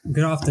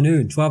Good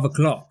afternoon, 12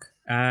 o'clock.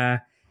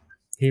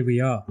 Here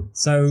we are.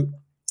 So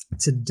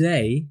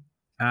today,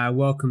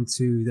 welcome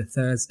to the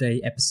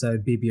Thursday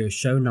episode BBO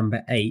show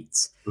number 8.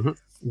 Mm-hmm.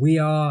 We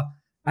are,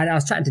 and I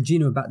was chatting to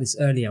Gino about this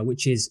earlier,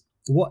 which is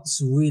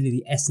what's really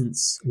the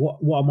essence,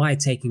 what am I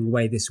taking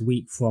away this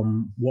week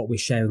from what we're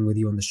sharing with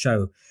you on the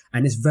show?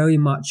 And it's very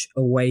much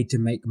a way to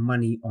make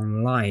money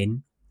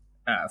online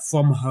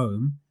from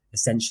home,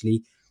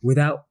 essentially,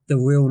 without the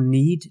real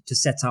need to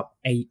set up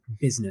a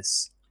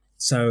business.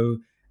 So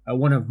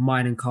one of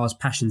mine and Carl's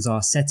passions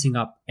are setting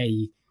up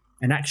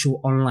an actual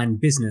online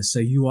business. So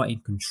you are in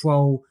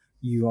control.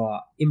 You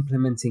are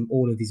implementing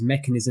all of these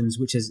mechanisms,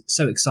 which is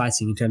so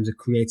exciting in terms of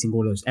creating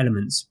all those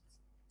elements.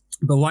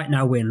 But right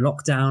now we're in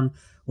lockdown.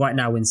 Right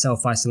now we're in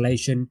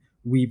self-isolation.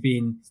 We've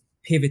been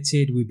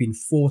pivoted. We've been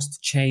forced to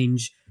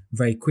change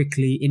very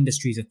quickly.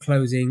 Industries are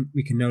closing.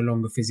 We can no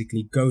longer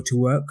physically go to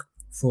work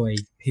for a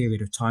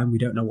period of time. We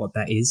don't know what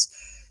that is.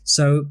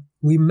 So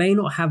we may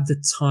not have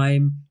the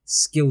time,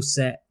 skill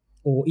set,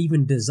 or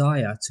even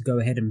desire to go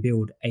ahead and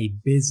build a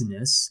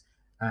business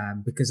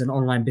because an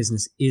online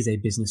business is a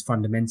business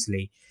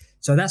fundamentally.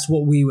 So that's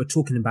what we were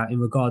talking about in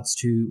regards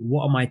to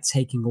what am I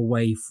taking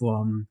away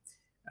from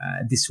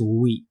this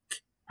week.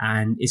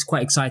 And it's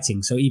quite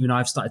exciting. So even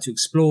I've started to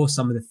explore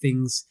some of the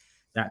things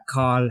that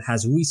Carl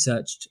has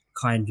researched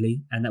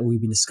kindly and that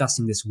we've been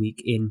discussing this week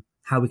in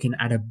how we can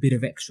add a bit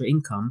of extra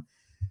income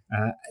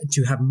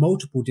to have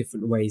multiple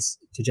different ways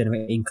to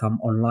generate income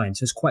online.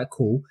 So it's quite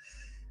cool.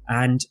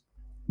 And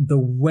the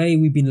way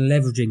we've been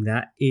leveraging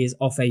that is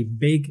off a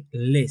big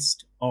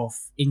list of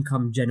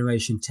income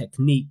generation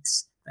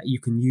techniques that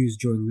you can use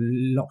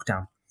during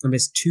lockdown. And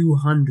there's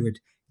 200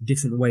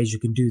 different ways you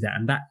can do that.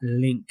 And that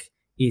link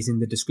is in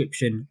the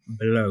description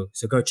below.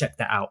 So go check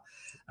that out.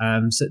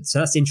 So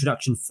that's the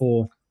introduction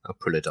for... I'll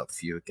pull it up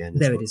for you again.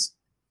 There it is.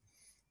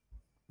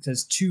 So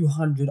there's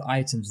 200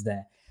 items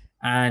there.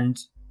 And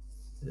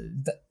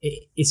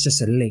it's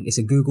just a link. It's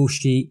a Google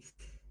sheet.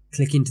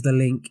 Click into the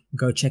link,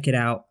 go check it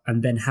out,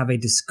 and then have a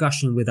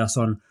discussion with us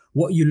on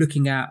what you're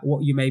looking at,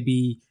 what you may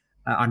be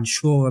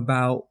unsure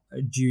about.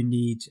 Do you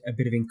need a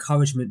bit of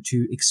encouragement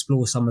to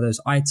explore some of those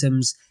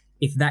items?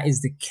 If that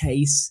is the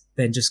case,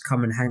 then just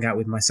come and hang out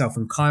with myself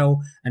and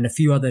Kyle and a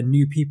few other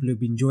new people who've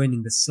been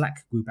joining the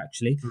Slack group,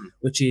 actually,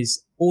 which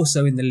is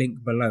also in the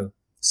link below.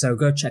 So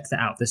go check that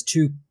out. There's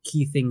 2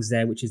 key things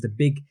there, which is the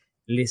big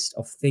list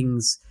of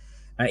things,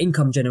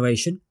 income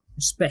generation,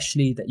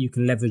 especially that you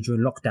can leverage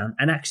during lockdown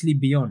and actually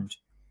beyond.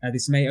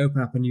 This may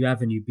open up a new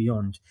avenue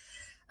beyond.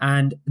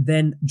 And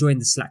then join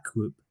the Slack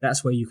group.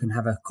 That's where you can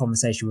have a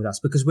conversation with us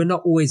because we're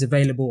not always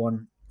available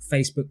on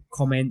Facebook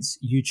comments,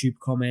 YouTube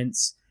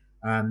comments,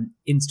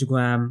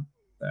 Instagram,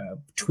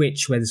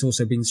 Twitch, where there's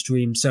also being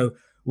streamed. So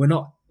we're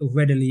not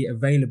readily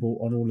available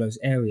on all those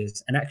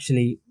areas. And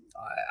actually,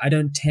 I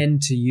don't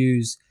tend to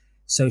use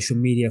social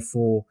media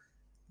for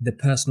the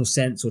personal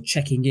sense or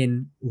checking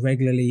in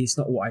regularly. It's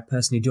not what I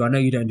personally do. I know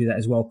you don't do that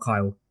as well,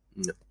 Kyle.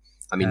 No.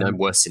 I mean, I'm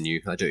worse than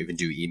you. I don't even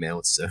do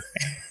emails, so...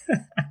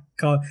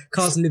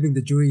 Carl's living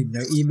the dream.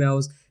 No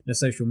emails, no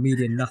social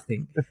media,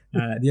 nothing.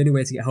 The only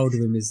way to get hold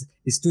of him is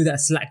through that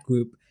Slack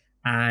group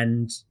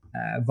and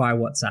via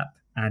WhatsApp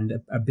and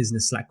a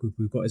business Slack group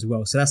we've got as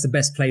well. So that's the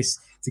best place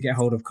to get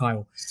hold of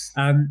Kyle.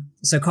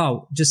 So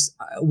Kyle, just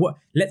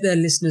let the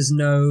listeners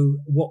know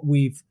what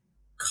we've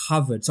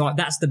covered. So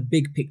that's the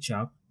big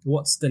picture.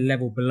 What's the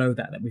level below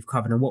that we've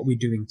covered and what we're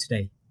doing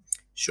today?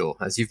 Sure.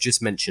 As you've just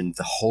mentioned,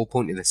 the whole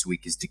point of this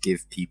week is to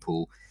give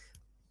people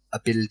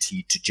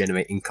ability to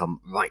generate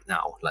income right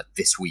now, like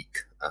this week.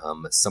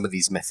 Some of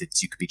these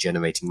methods you could be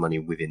generating money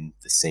within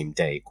the same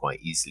day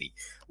quite easily.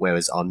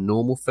 Whereas our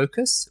normal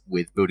focus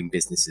with building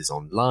businesses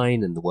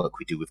online and the work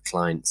we do with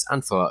clients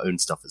and for our own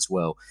stuff as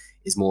well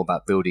is more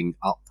about building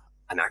up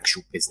an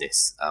actual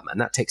business. And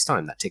that takes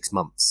time, that takes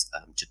months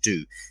to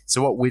do.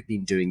 So what we've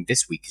been doing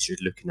this week is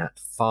just looking at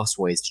fast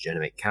ways to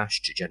generate cash,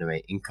 to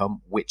generate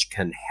income, which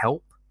can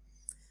help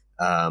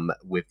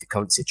with the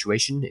current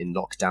situation in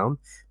lockdown,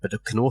 but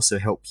it can also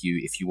help you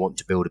if you want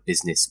to build a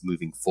business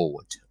moving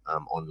forward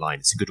online.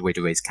 It's a good way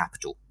to raise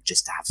capital,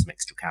 just to have some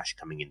extra cash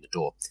coming in the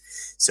door.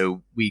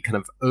 So we kind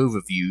of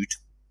overviewed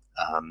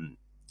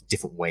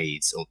different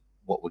ways of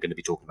what we're going to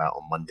be talking about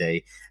on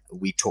Monday.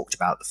 We talked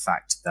about the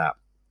fact that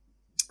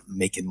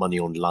making money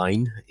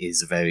online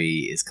has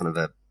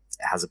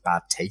a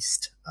bad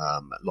taste.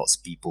 Lots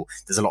of people,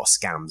 there's a lot of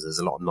scams, there's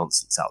a lot of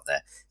nonsense out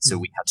there. So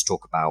we had to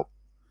talk about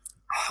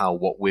how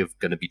what we're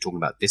going to be talking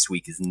about this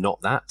week is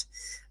not that.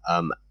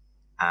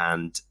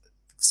 And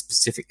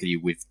specifically,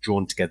 we've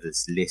drawn together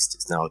this list.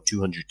 It's now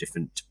 200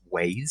 different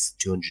ways,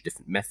 200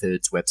 different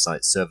methods,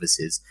 websites,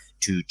 services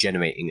to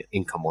generating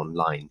income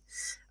online.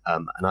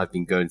 And I've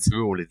been going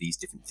through all of these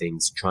different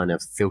things, trying to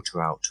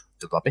filter out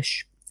the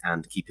rubbish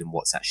and keeping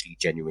what's actually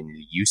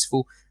genuinely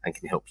useful and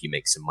can help you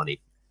make some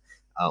money.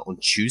 On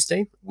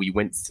Tuesday, we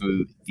went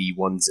through the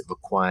ones that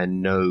require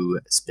no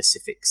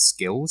specific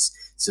skills.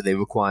 So they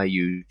require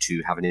you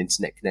to have an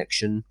internet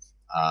connection.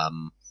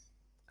 And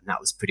that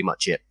was pretty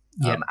much it.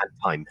 and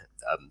time,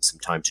 some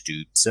time to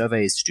do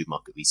surveys, to do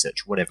market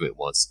research, whatever it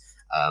was.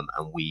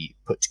 And we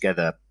put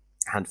together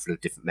a handful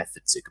of different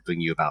methods. It could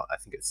bring you about, I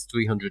think it's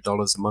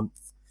 $300 a month,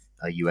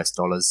 US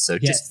dollars. So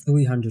just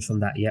 300 from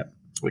that. Yep.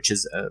 Which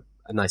is a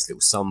nice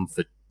little sum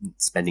for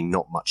spending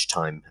not much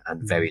time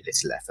and very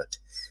little effort.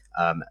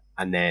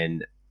 And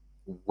then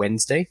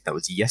Wednesday, that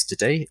was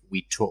yesterday,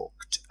 we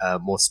talked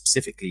more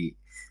specifically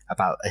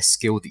about a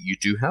skill that you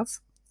do have,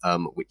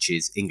 which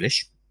is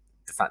English.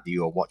 The fact that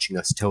you are watching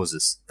us tells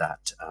us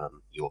that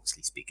you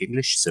obviously speak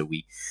English. So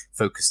we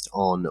focused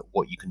on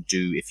what you can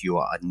do if you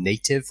are a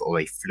native or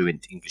a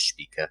fluent English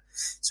speaker.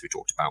 So we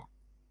talked about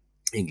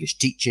English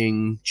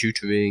teaching,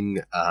 tutoring,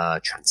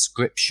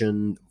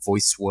 transcription,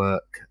 voice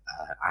work,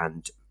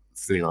 and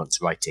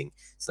freelance writing.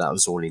 So that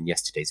was all in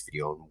yesterday's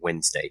video on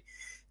Wednesday.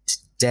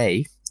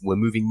 Today, we're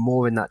moving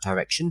more in that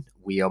direction.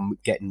 We are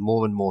getting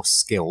more and more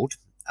skilled.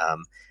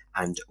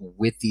 And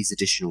with these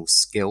additional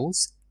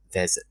skills,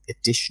 there's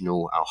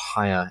additional or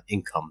higher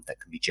income that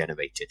can be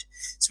generated.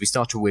 So we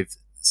started with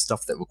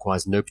stuff that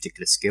requires no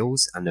particular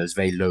skills, and there's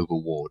very low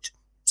reward.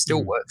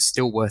 Still works,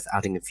 still worth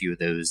adding a few of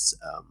those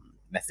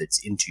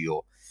methods into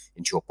your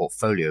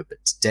portfolio.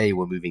 But today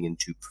we're moving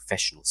into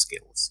professional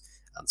skills.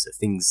 So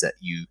things that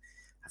you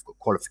have got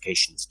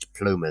qualifications,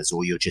 diplomas,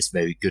 or you're just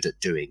very good at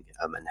doing,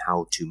 and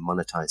how to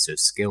monetize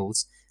those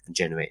skills and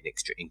generate an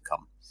extra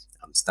income.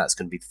 So that's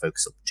going to be the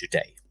focus of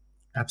today.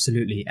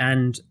 Absolutely.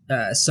 And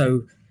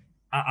so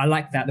I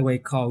like that, the way,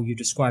 Carl, you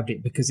described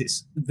it, because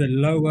it's the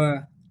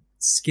lower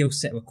skill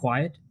set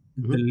required,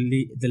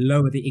 the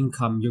lower the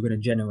income you're going to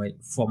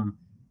generate from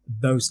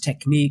those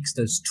techniques,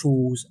 those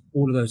tools,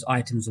 all of those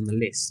items on the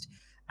list.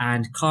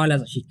 And Carl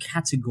has actually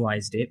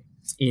categorized it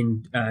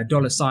in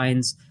dollar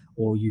signs,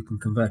 or you can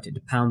convert it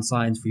to pound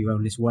signs for your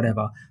own list,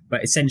 whatever.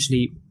 But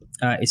essentially,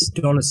 it's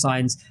dollar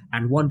signs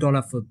and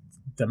 $1 for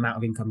the amount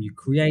of income you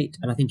create.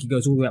 And I think it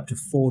goes all the way up to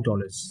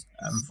 $4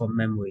 from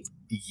memory.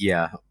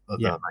 Yeah,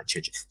 that might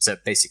change. So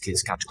basically,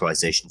 it's a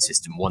categorization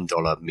system.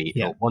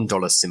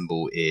 $1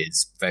 symbol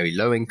is very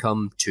low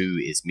income, 2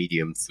 is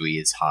medium, 3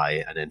 is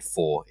high, and then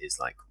 4 is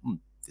like,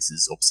 this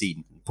is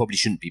obscene. Probably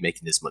shouldn't be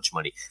making this much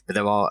money. But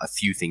there are a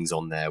few things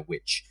on there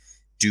which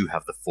do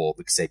have the 4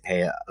 because they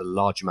pay a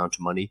large amount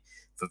of money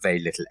for very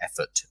little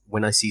effort.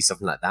 When I see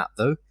something like that,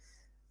 though,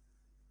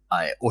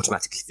 I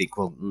automatically think,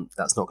 well,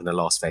 that's not going to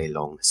last very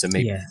long. So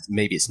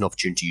maybe it's an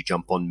opportunity you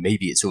jump on.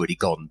 Maybe it's already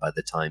gone by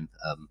the time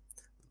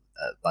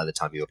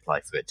you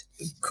apply for it.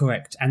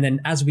 Correct. And then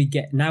as we're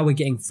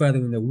getting further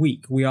in the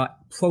week, we are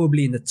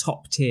probably in the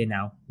top tier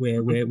now.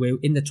 We're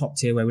in the top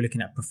tier where we're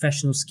looking at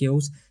professional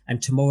skills.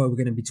 And tomorrow we're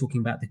going to be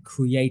talking about the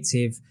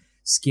creative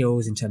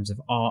skills in terms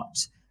of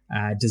art,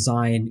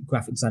 design,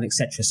 graphic design,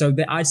 etc. So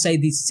I'd say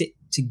these sit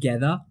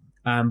together,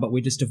 but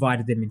we just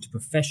divided them into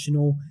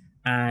professional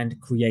and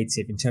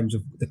creative in terms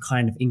of the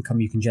kind of income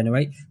you can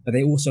generate. But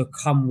they also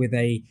come with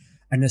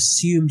an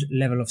assumed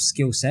level of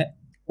skill set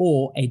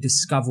or a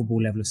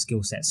discoverable level of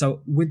skill set.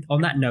 So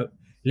on that note,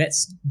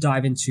 let's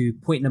dive into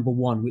point number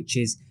 1, which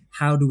is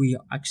how do we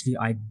actually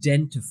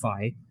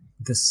identify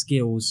the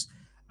skills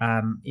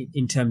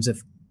in terms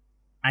of,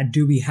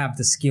 do we have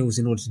the skills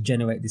in order to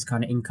generate this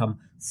kind of income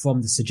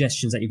from the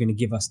suggestions that you're going to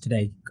give us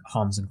today,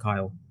 Harms and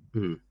Kyle?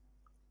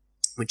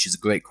 Which is a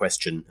great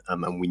question,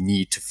 and we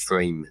need to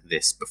frame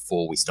this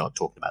before we start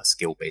talking about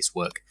skill-based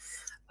work.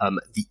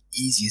 The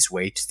easiest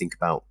way to think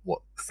about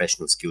what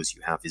professional skills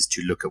you have is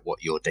to look at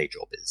what your day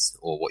job is,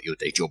 or what your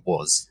day job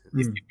was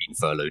if you've been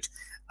furloughed.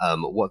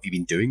 What have you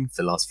been doing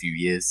for the last few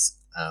years?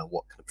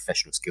 What kind of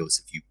professional skills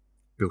have you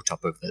built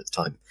up over that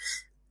time?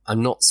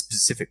 I'm not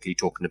specifically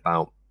talking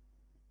about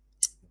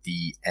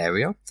the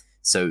area.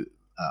 So,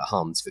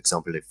 Harms, for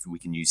example, if we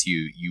can use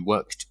you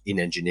worked in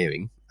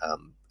engineering.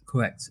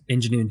 Correct.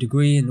 Engineering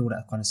degree and all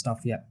that kind of stuff,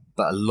 yeah.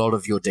 But a lot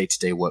of your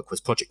day-to-day work was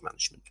project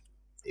management.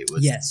 It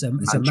was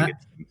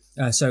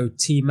so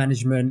team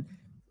management.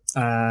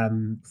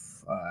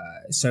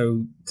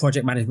 So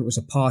project management was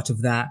a part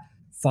of that.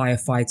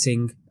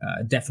 Firefighting,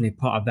 definitely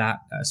part of that.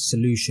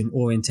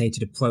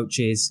 Solution-orientated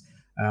approaches,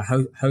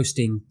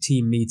 hosting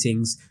team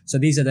meetings. So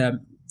these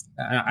are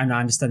and I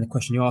understand the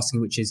question you're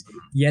asking, which is,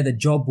 the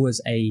job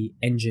was a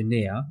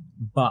engineer,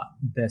 but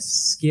the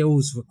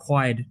skills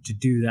required to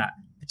do that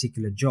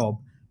particular job,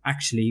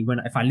 actually,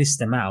 if I list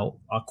them out,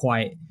 are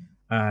quite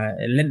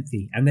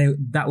lengthy, and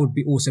that would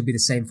also be the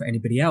same for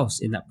anybody else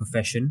in that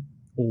profession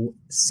or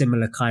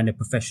similar kind of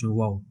professional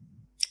role.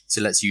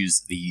 So let's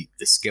use the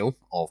skill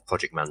of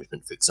project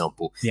management, for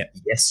example. Yeah.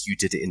 Yes, you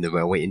did it in the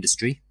railway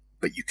industry,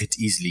 but you could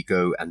easily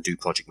go and do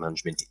project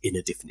management in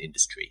a different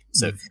industry.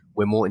 So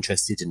we're more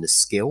interested in the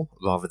skill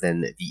rather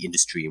than the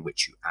industry in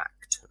which you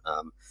act.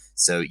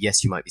 So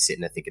yes, you might be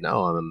sitting there thinking,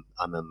 oh,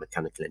 I'm a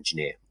mechanical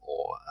engineer,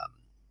 or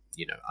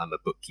I'm a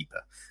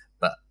bookkeeper.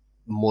 But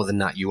more than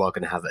that, you are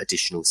going to have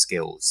additional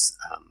skills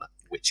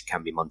which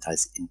can be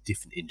monetized in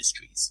different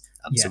industries.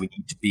 So we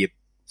need to be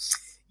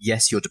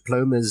yes, your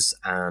diplomas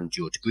and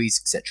your degrees,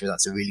 etc.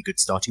 That's a really good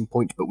starting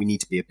point, but we need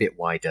to be a bit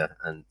wider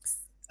and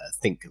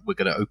think we're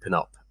going to open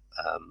up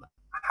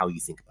how you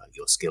think about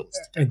your skills.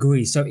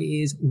 Agree. So it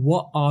is,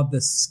 what are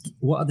the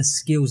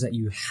skills that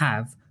you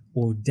have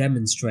or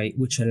demonstrate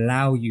which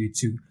allow you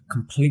to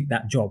complete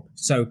that job?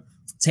 So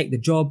take the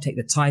job, take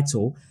the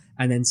title,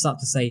 and then start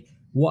to say,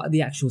 what are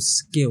the actual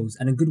skills?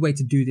 And a good way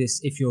to do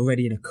this, if you're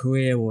already in a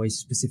career or a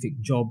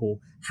specific job or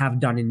have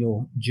done in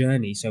your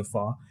journey so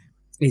far,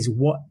 is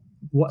what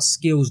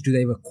skills do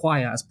they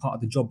require as part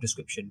of the job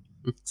description?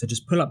 So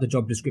just pull up the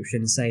job description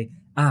and say,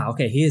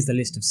 okay, here's the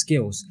list of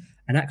skills.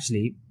 And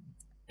actually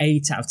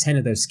 8 out of 10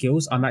 of those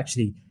skills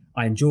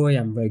I enjoy,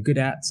 I'm very good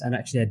at, and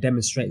actually I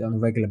demonstrate that on a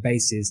regular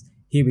basis.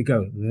 Here we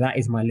go. That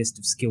is my list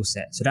of skill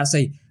set. So that's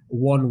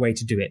one way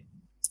to do it.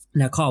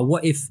 Now, Carl,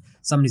 what if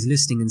somebody's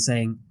listening and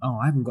saying,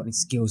 I haven't got any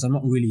skills. I'm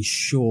not really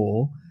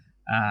sure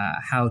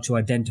how to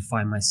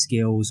identify my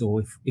skills,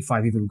 or if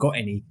I've even got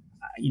any.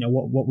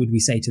 What would we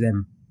say to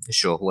them?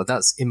 Sure. Well,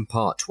 that's in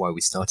part why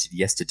we started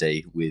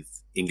yesterday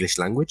with English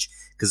language,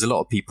 because a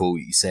lot of people,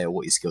 you say,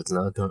 what are your skills? And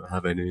I don't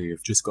have any.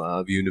 I've just got out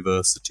of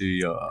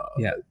university.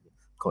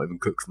 Can't even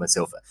cook for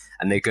myself.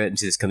 And they go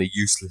into this kind of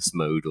useless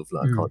mode of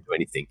I can't do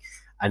anything.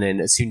 And then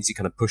as soon as you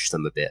kind of push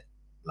them a bit,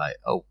 like,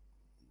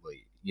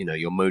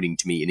 you're moaning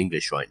to me in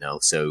English right now,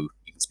 so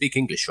you can speak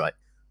English, right?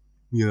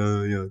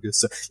 Yeah, I guess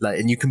so.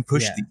 And you can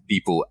push these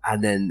people,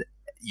 and then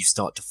you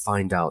start to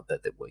find out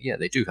that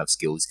they do have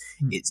skills.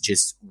 It's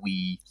just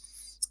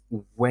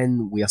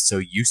when we are so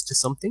used to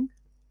something,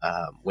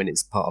 when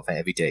it's part of our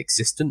everyday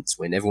existence,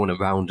 when everyone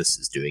around us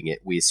is doing it,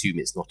 we assume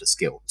it's not a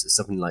skill. So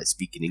something like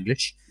speaking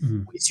English,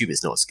 we assume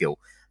it's not a skill.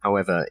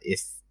 However,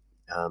 if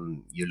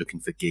you're looking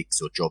for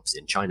gigs or jobs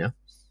in China,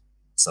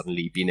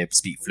 suddenly being able to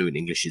speak fluent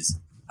English is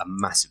a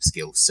massive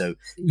skill. So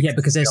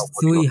because there's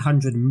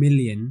 300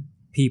 million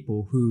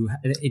people who,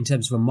 in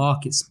terms of a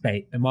market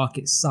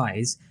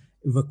size,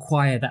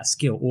 require that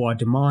skill or are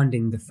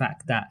demanding the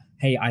fact that,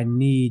 hey, I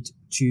need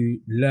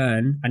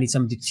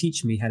somebody to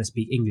teach me how to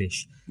speak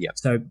English. Yeah.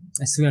 So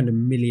there's 300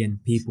 million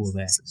people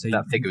there. So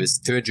that figure is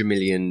 300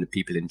 million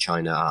people in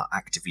China are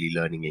actively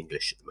learning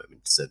English at the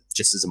moment. So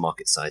just as a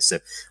market size. So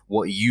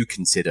what you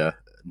consider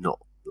not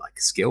like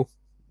a skill,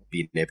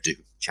 being able to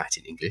chat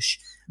in English,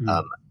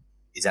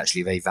 is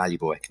actually a very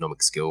valuable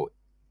economic skill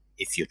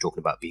if you're talking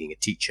about being a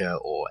teacher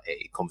or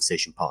a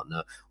conversation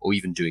partner, or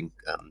even doing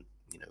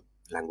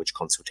language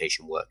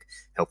consultation work,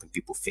 helping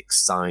people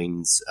fix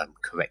signs,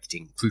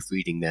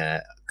 proofreading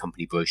their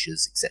company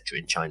brochures, etc.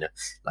 in China.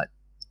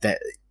 That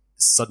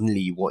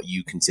suddenly what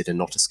you consider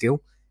not a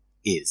skill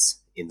is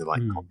in the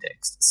right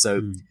context.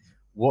 So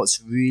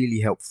what's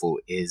really helpful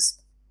is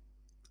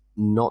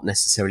not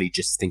necessarily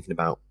just thinking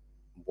about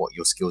what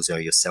your skills are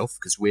yourself,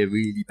 because we're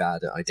really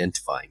bad at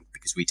identifying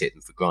because we take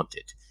them for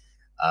granted.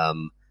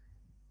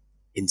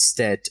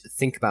 Instead,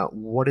 think about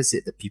what is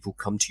it that people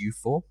come to you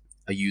for.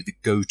 Are you the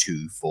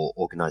go-to for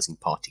organizing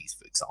parties,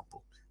 for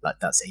example?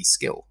 That's a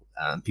skill.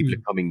 People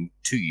are coming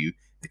to you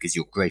because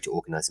you're great at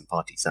organizing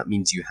parties. That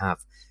means you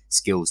have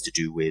skills to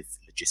do with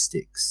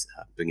logistics,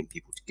 bringing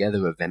people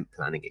together, event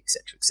planning,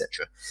 etc.,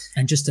 etc.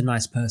 And just a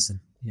nice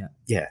person.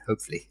 Yeah,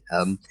 hopefully.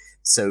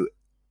 So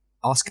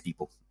ask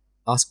people,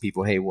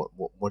 hey, what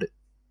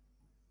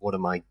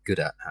am I good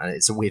at? And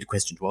it's a weird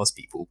question to ask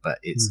people, but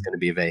it's going to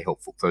be a very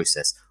helpful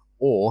process.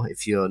 Or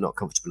if you're not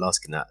comfortable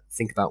asking that,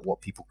 think about what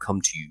people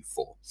come to you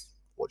for.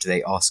 What do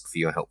they ask for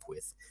your help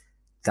with?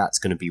 That's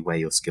going to be where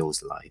your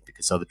skills lie,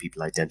 because other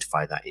people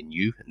identify that in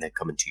you and they're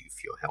coming to you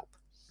for your help.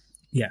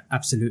 Yeah,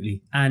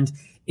 absolutely. And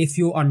if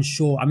you're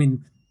unsure,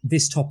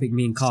 this topic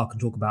me and Carl can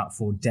talk about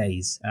for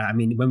days.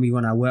 When we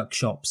run our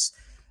workshops,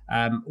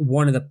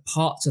 one of the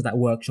parts of that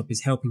workshop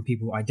is helping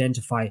people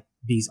identify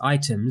these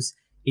items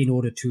in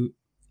order to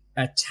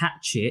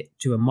attach it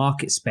to a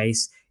market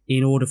space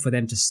in order for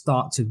them to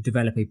start to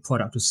develop a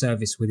product or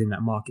service within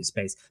that market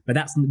space. But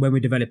that's when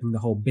we're developing the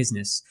whole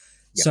business.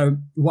 Yep. So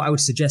what I would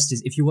suggest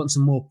is, if you want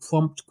some more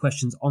prompt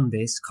questions on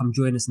this, come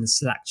join us in the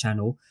Slack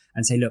channel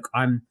and say, look,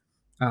 I'm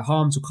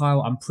Harms or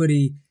Kyle, I'm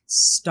pretty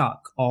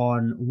stuck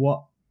on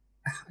what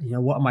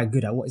am I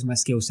good at? What is my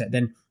skill set?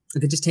 Then I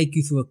could just take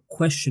you through a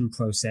question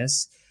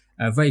process,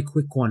 a very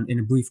quick one in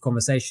a brief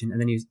conversation. And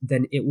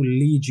then it will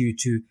lead you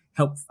to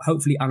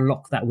hopefully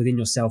unlock that within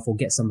yourself, or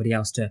get somebody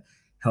else to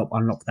help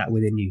unlock that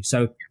within you.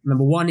 So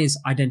number one is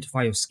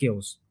identify your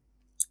skills.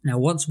 Now,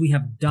 once we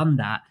have done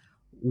that,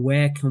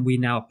 where can we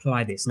now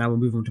apply this? Now we're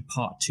moving on to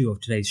part 2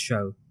 of today's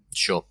show.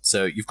 Sure.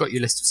 So you've got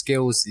your list of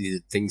skills, these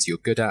are things you're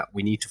good at.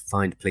 We need to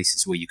find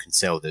places where you can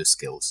sell those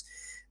skills.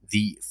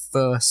 The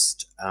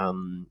first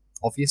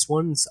obvious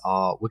ones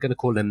are, we're going to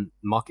call them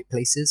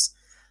marketplaces.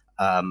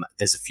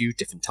 There's a few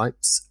different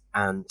types,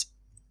 and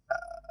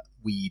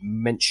we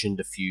mentioned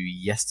a few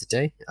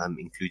yesterday,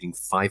 including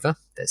Fiverr.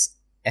 There's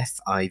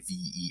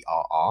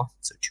Fiverr,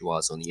 so 2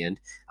 R's on the end,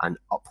 and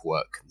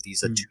Upwork.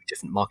 These are 2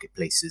 different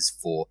marketplaces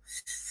for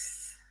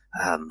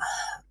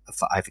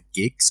either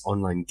gigs,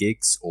 online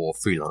gigs, or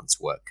freelance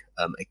work.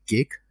 A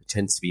gig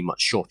tends to be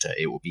much shorter.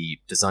 It will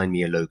be design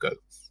me a logo,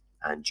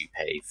 and you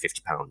pay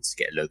 £50 to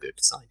get a logo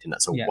designed, and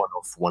that's a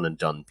one-off, one and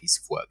done piece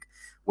of work.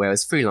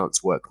 Whereas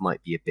freelance work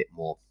might be a bit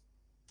more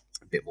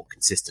bit more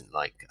consistent.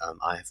 Like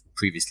I have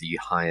previously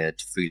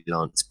hired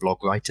freelance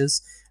blog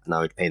writers, and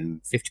I would pay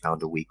them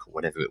 £50 a week or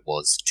whatever it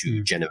was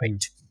to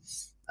generate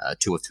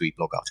 2 or 3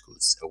 blog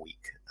articles a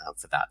week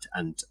for that.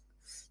 And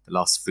the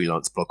last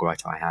freelance blog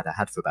writer I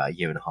had for about a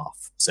year and a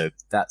half. So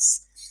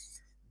that's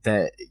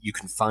there. You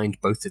can find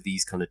both of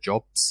these kind of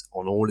jobs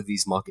on all of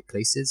these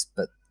marketplaces,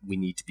 but we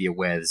need to be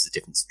aware there's a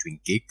difference between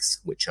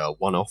gigs, which are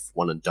one-off,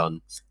 one and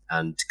done,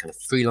 and kind of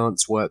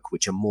freelance work,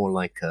 which are more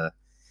like a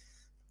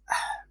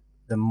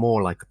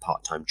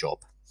part-time job.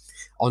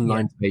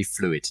 Online's very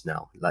fluid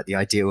now. Like the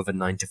idea of a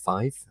 9 to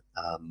 5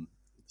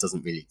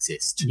 doesn't really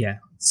exist. Yeah.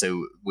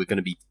 So we're going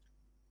to be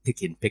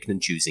picking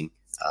and choosing.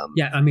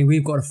 I mean,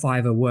 we've got a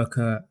Fiverr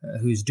worker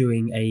who's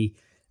doing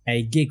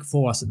a gig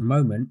for us at the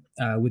moment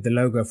with the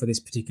logo for this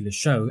particular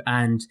show,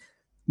 and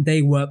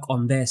they work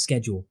on their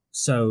schedule.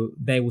 So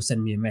they will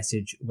send me a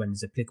message when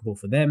it's applicable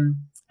for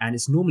them, and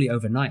it's normally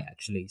overnight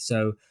actually.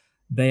 So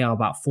they are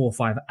about 4 or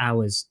 5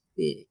 hours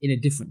in a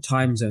different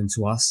time zone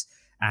to us,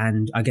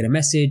 and I get a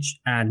message,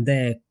 and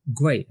they're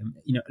great.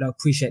 You know, I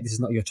appreciate this is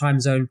not your time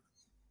zone.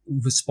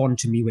 Respond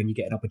to me when you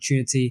get an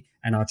opportunity,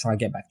 and I'll try to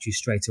get back to you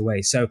straight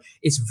away. So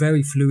it's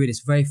very fluid, it's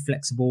very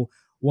flexible.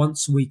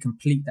 Once we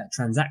complete that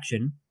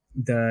transaction,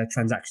 the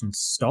transaction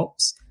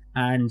stops,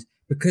 and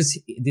because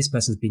this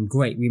person's been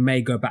great, we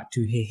may go back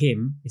to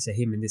him, it's a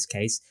him in this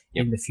case,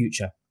 in the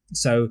future.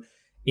 So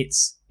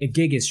it's a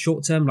gig is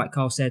short term, like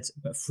Carl said,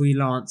 but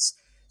freelance.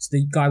 So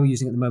the guy we're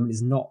using at the moment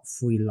is not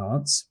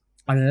freelance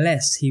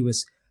unless he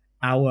was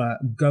our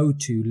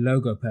go-to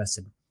logo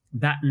person.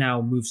 That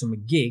now moves from a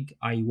gig,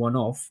 i.e.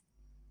 one-off.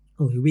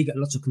 We get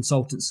lots of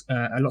consultants,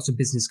 lots of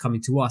business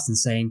coming to us and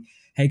saying,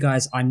 hey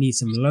guys, I need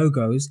some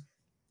logos.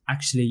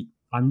 Actually,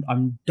 I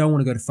don't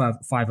want to go to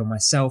Fiverr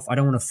myself. I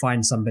don't want to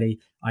find somebody.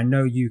 I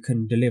know you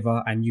can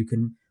deliver and you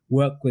can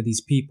work with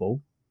these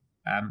people.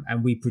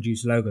 And we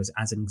produce logos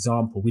as an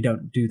example. We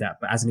don't do that,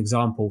 but as an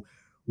example,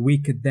 we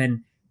could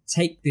then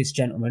take this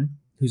gentleman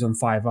who's on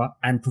Fiverr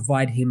and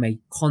provide him a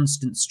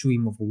constant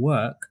stream of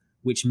work,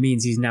 which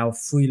means he's now a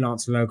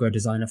freelance logo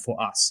designer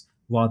for us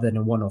rather than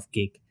a one-off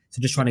gig.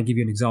 So just trying to give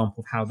you an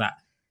example of how that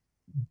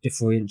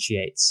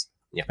differentiates.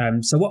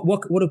 So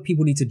what do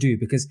people need to do?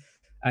 Because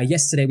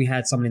yesterday we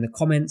had someone in the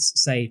comments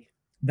say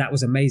that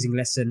was an amazing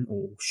lesson,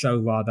 or show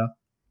rather.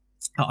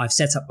 I've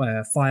set up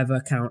a Fiverr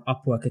account,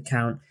 Upwork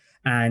account,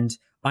 and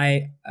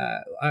I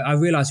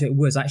realized who it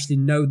was. I actually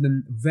know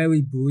them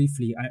very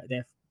briefly.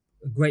 They're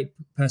a great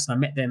person. I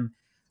met them.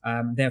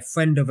 They're a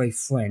friend of a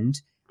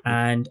friend.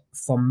 And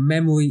from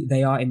memory,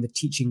 they are in the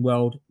teaching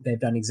world. They've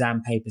done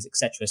exam papers,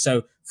 etc.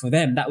 So for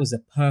them, that was a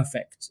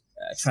perfect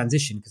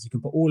transition, because you can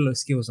put all those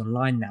skills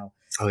online now.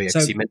 Oh yeah,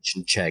 because he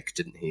mentioned Chegg,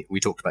 didn't he? We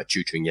talked about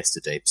tutoring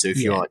yesterday. So if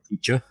you are a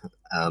teacher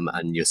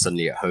and you're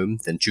suddenly at home,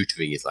 then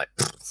tutoring is like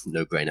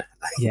no brainer.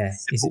 Yeah,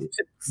 he's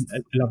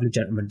a lovely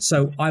gentleman.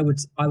 So I would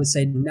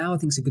say now I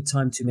think it's a good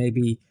time to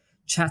maybe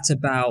chat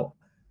about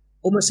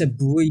almost a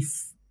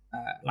brief,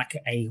 like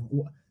a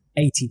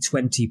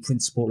 80-20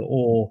 principle,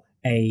 or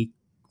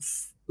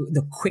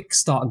the quick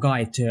start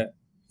guide to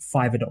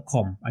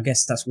Fiverr.com. I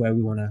guess that's where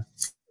we want to.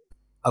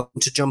 I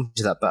want to jump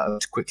into that, but I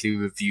want to quickly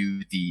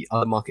review the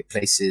other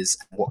marketplaces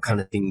and what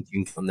kind of things you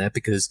can get from there,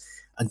 because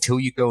until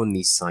you go on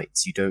these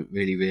sites, you don't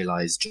really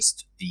realize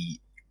just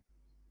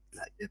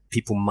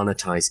people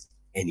monetize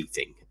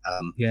anything.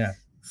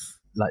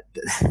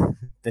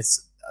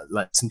 There's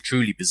some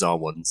truly bizarre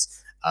ones,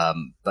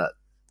 but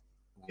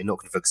we're not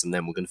going to focus on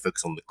them. We're going to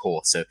focus on the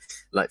core. So,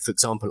 like, for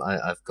example,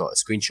 I've got a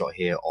screenshot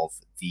here of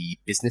the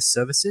business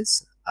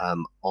services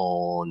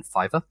on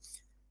Fiverr.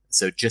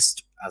 So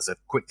just as a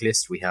quick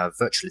list, we have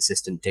virtual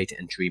assistant, data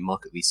entry,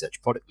 market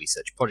research,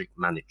 project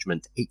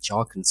management,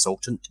 HR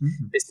consultant,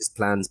 business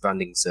plans,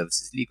 branding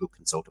services, legal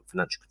consultant,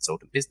 financial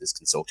consultant, business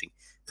consulting,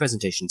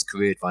 presentations,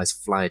 career advice,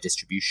 flyer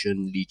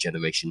distribution, lead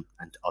generation,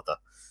 and other.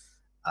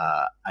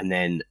 And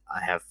then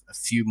I have a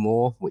few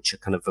more, which are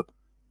kind of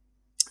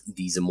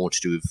these are more to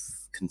do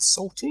with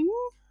consulting,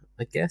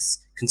 I guess.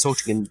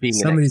 Consulting and being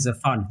some of these are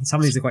fun.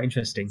 Some of these are quite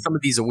interesting. Some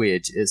of these are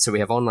weird. So we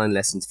have online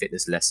lessons,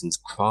 fitness lessons,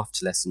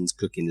 craft lessons,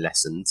 cooking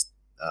lessons,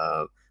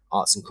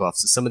 arts and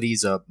crafts. So some of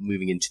these are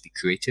moving into the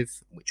creative,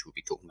 which we'll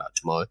be talking about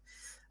tomorrow.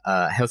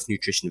 Health,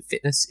 nutrition, and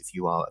fitness. If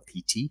you are a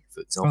PT,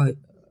 for example.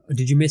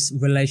 Did you miss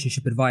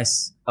relationship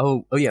advice?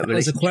 Oh yeah, that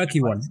was a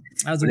quirky one.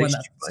 That was the one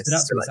that stood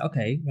out to us.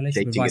 Okay,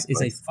 relationship advice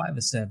is a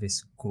Fiverr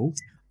service. Cool.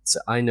 So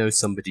I know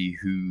somebody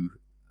who,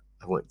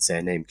 I won't say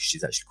her name because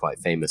she's actually quite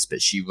famous,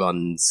 but she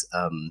runs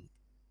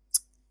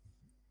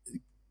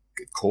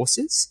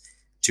courses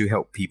to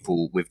help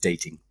people with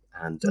dating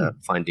and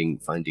finding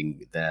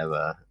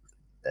their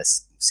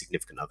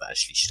significant other.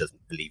 Actually, she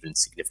doesn't believe in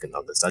significant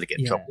others. I'd get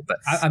in trouble. But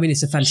I mean,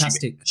 it's a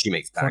fantastic. She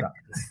makes product.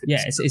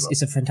 Yeah,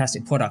 it's a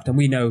fantastic product, and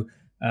we know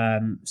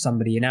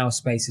somebody in our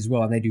space as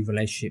well, and they do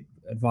relationship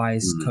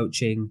advice,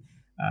 coaching.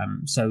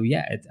 So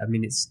yeah, I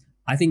mean,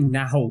 I think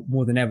now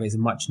more than ever is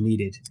much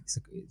needed.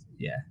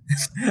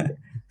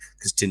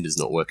 Because Tinder's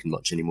not working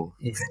much anymore.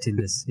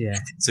 Tinder's, yeah.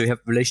 So we have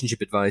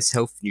relationship advice,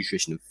 health,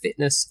 nutrition and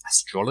fitness,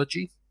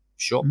 astrology,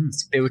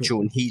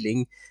 spiritual and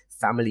healing,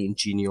 family and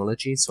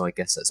genealogy. So I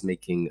guess that's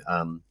making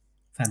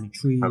family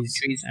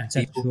trees,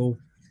 ancestral.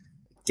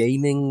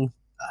 Gaming,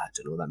 I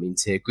don't know what that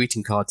means here.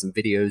 Greeting cards and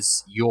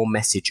videos, your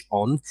message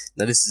on.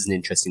 Now, this is an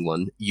interesting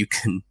one. You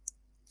can,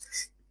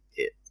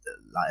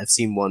 I've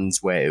seen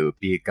ones where it would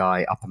be a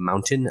guy up a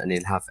mountain and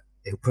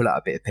he'll pull out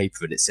a bit of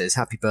paper and it says,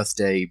 "Happy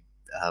birthday,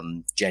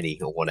 Jenny,"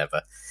 or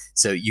whatever.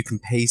 So you can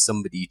pay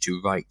somebody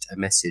to write a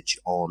message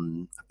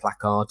on a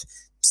placard,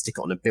 stick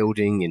it on a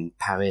building in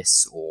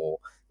Paris, or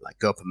like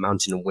go up a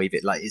mountain and wave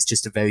it. Like, it's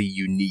just a very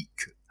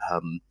unique,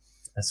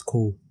 that's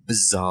cool,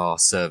 bizarre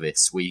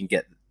service where you can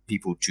get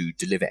people to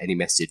deliver any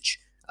message,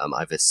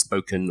 either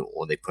spoken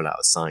or they pull out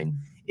a sign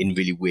in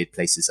really weird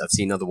places. I've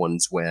seen other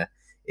ones where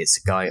it's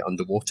a guy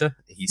underwater,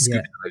 he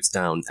scuba dives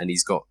down and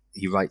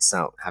he writes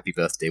out "Happy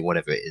birthday,"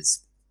 whatever it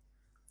is,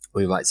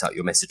 or he writes out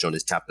your message on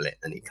his tablet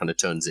and he kind of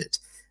turns it.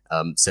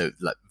 So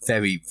like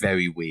very,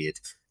 very weird.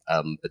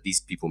 But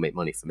these people make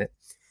money from it.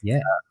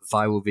 Yeah.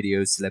 Viral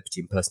videos, celebrity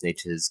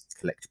impersonators,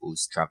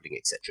 collectibles, traveling,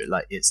 etc.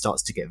 Like, it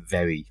starts to get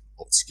very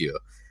obscure.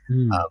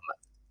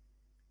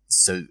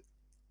 So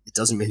it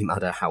doesn't really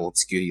matter how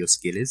obscure your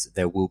skill is.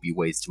 There will be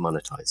ways to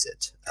monetize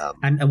it.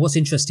 And what's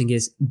interesting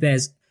is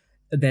there's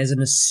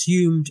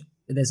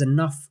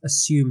enough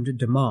assumed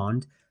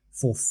demand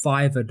for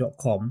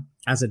Fiverr.com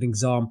as an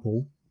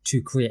example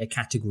to create a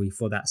category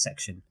for that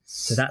section.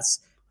 So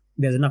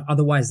there's enough.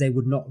 Otherwise, they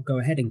would not go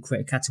ahead and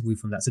create a category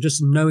from that. So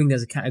just knowing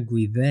there's a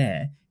category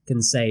there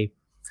can say,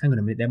 hang on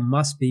a minute, there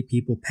must be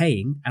people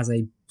paying as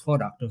a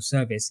product or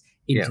service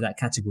into that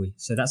category.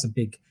 So that's a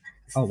big,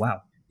 oh,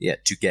 wow. Yeah,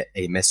 to get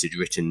a message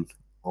written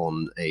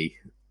on a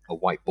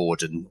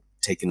whiteboard and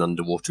taken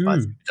underwater by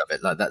the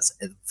it. Like, that's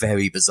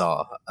very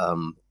bizarre.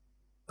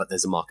 But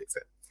there's a market for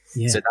it.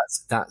 Yeah. So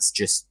that's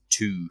just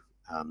two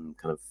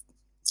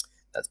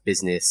that's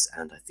business,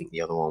 and I think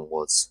the other one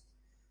was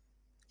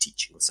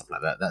teaching or something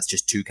like that. That's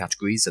just two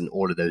categories, and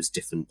all of those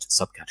different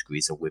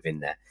subcategories are within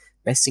there.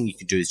 Best thing you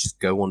can do is just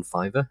go on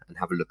Fiverr and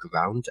have a look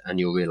around, and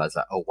you'll realize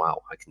that, oh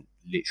wow, I can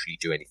literally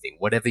do anything.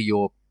 Whatever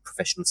your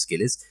professional skill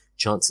is,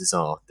 chances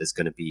are there's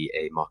going to be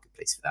a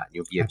marketplace for that, and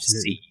you'll be able to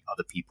see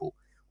other people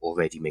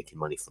already making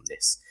money from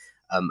this.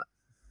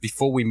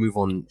 Before we move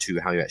on to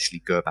how you actually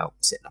go about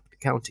setting up an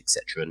account,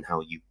 etc., and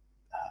how you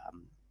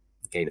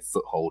gain a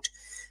foothold,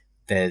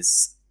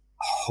 there's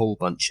a whole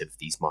bunch of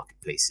these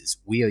marketplaces.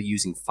 We are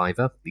using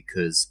Fiverr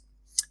because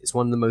it's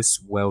one of the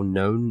most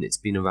well-known. It's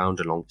been around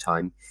a long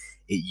time.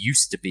 It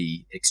used to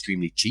be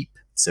extremely cheap.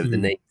 So the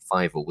name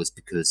Fiverr was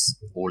because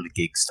all the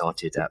gigs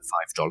started at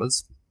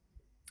 $5,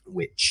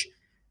 which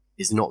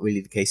is not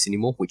really the case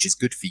anymore, which is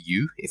good for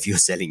you if you're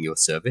selling your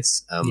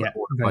service. All the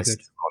prices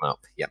have gone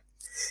up. Yeah.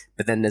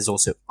 But then there's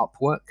also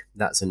Upwork.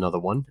 That's another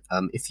one.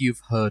 If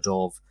you've heard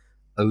of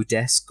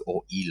Odesk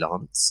or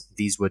Elance,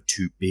 these were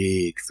two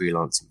big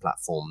freelancing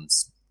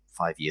platforms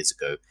 5 years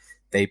ago.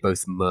 They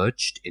both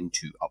merged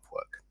into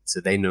Upwork.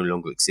 So they no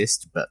longer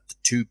exist, but the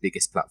two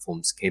biggest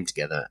platforms came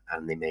together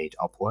and they made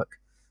Upwork,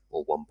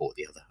 or one bought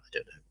the other, I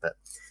don't know. But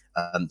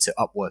so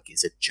Upwork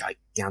is a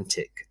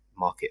gigantic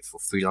market for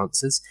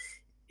freelancers.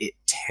 It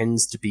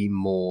tends to be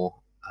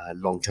more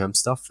long-term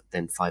stuff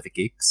than Fiverr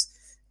gigs.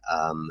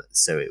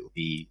 So it would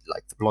be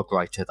like the blog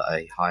writer that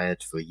I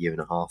hired for 1.5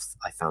 years.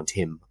 I found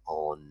him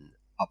on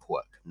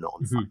Upwork, not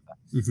on Fiverr.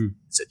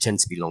 So it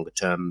tends to be longer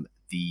term.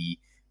 The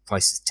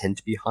prices tend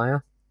to be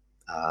higher.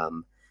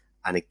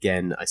 And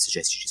again, I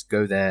suggest you just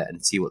go there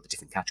and see what the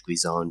different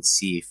categories are and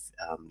see if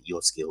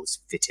your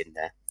skills fit in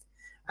there.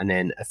 And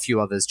then a few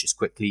others just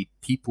quickly: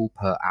 People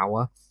Per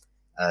Hour,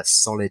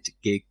 Solid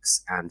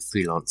Gigs, and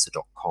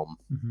Freelancer.com.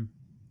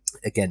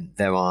 Again,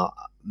 there are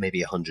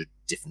maybe 100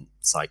 different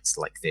sites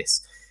like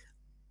this.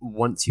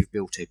 Once you've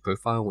built a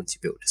profile, once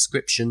you've built a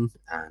description,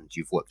 and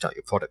you've worked out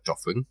your product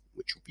offering,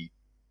 which we'll be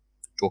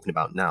talking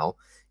about now,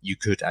 you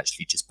could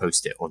actually just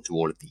post it onto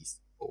all of these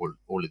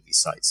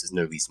sites. There's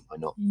no reason why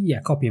not. Yeah,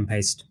 copy and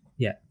paste.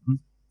 Yeah.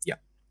 Yeah.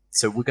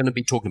 So we're going to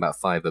be talking about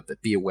Fiverr,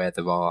 but be aware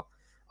there are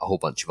a whole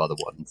bunch of other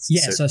ones.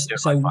 Yeah, so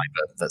Fiverr,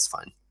 that's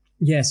fine.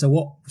 Yeah,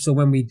 so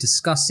when we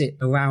discuss it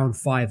around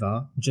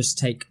Fiverr, just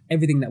take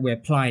everything that we're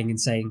applying and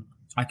saying,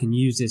 I can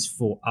use this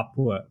for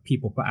Upwork,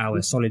 People Per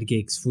Hour, Solid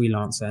Gigs,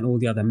 Freelancer, and all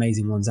the other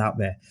amazing ones out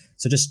there.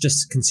 So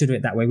just consider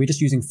it that way. We're just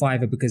using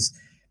Fiverr because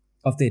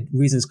of the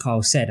reasons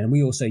Carl said, and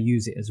we also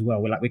use it as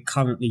well. We're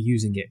currently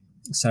using it.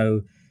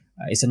 So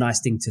it's a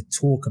nice thing to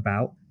talk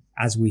about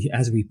as we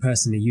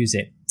personally use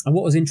it. And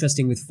what was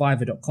interesting with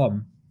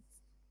Fiverr.com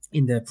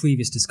in the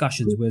previous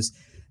discussions was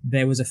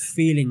there was a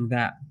feeling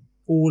that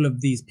all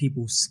of these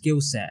people's skill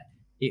set,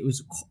 it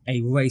was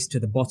a race to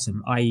the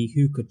bottom, i.e.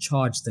 who could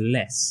charge the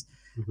less.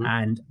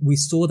 And we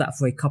saw that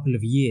for a couple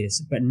of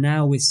years, but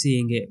now we're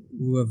seeing it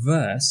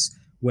reverse,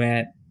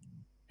 where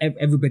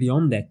everybody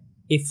on there,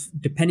 if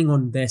depending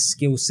on their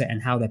skill set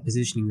and how they're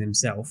positioning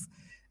themselves,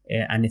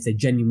 and if they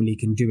genuinely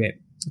can do it,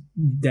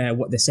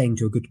 what they're saying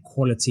to a good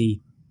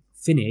quality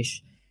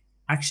finish,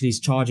 actually is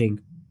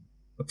charging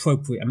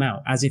appropriate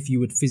amount, as if you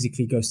would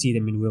physically go see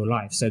them in real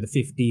life. So the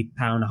 £50,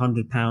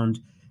 £100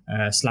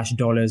 /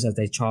 dollars as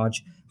they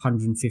charge,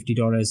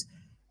 $150.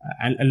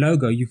 And a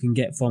logo you can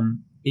get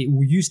from, it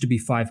used to be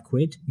 £5.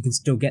 You can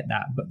still get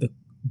that,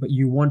 but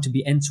you want to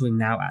be entering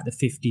now at the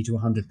 £50 to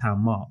 £100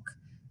 mark.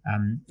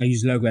 I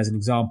use logo as an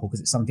example because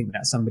it's something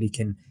that somebody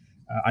can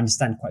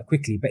understand quite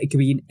quickly, but it can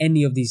be in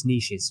any of these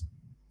niches.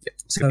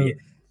 Yep,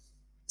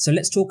 so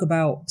let's talk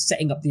about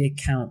setting up the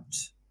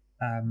account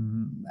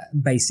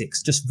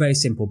basics, just very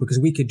simple, because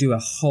we could do a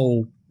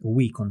whole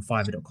week on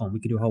Fiverr.com. We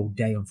could do a whole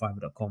day on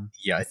Fiverr.com.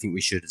 Yeah, I think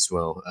we should as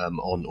well,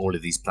 on all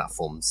of these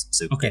platforms.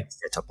 So get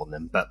set up on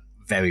them. But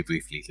very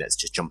briefly, let's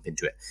just jump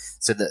into it.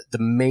 So the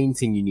main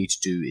thing you need to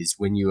do is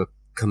when you are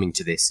coming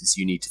to this is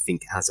you need to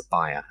think as a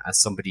buyer, as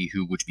somebody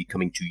who would be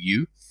coming to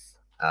you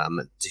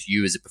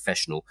as a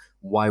professional.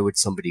 Why would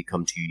somebody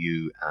come to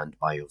you and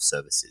buy your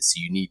services? So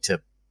you need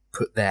to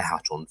put their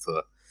hat on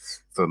for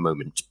a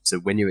moment. So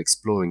when you're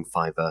exploring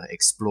Fiverr,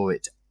 explore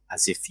it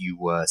as if you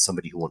were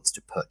somebody who wants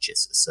to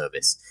purchase a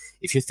service.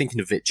 If you're thinking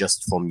of it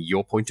just from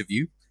your point of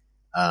view,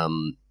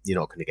 you're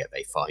not going to get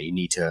very far. You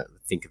need to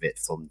think of it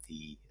from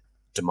the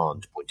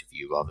demand point of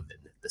view rather than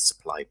the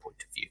supply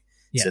point of view.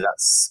 Yeah. So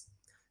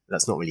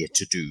that's not really a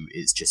to-do.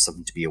 It's just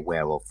something to be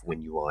aware of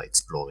when you are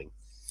exploring.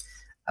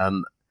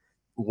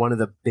 One of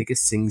the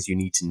biggest things you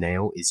need to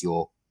nail is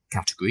your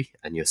category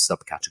and your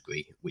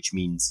subcategory, which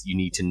means you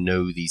need to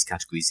know these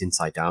categories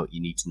inside out. You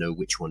need to know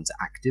which ones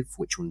are active,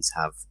 which ones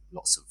have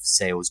lots of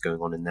sales going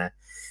on in there.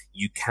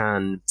 You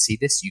can see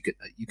this. You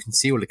can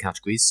see all the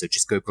categories. So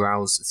just go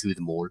browse through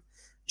them all,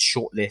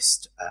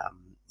 shortlist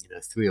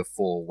 3 or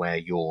 4 where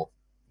your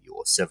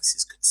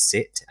services could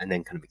sit, and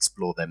then kind of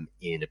explore them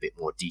in a bit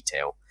more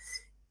detail.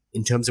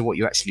 In terms of what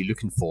you're actually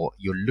looking for,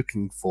 you're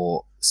looking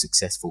for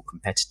successful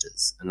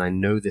competitors. And I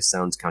know this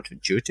sounds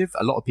counterintuitive.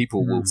 A lot of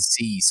people will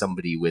see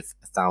somebody with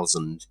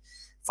 1,000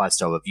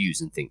 5-star reviews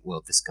and think,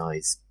 well, this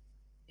guy's...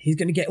 he's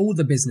going to get all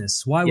the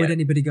business. Why would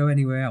anybody go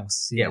anywhere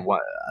else? Yeah,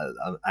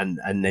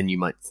 and then you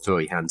might throw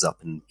your hands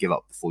up and give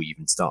up before you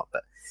even start.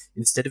 But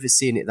instead of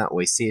seeing it that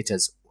way, see it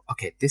as,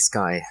 okay, this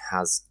guy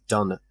has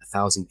done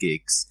 1,000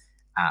 gigs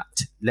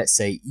at, let's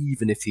say,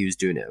 even if he was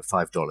doing it at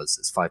 $5,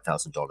 it's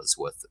 $5,000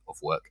 worth of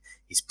work.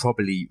 He's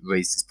probably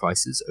raised his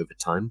prices over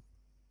time.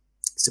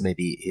 So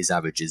maybe his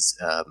average is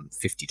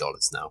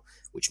 $50 now,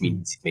 which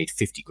means he's made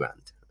 50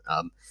 grand.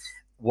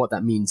 What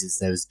that means is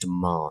there's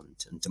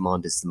demand, and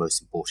demand is the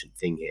most important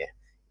thing here.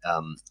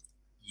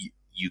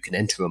 You can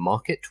enter a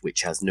market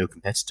which has no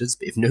competitors,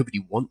 but if nobody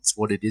wants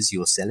what it is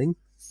you're selling,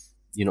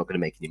 you're not going to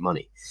make any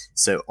money.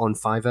 So on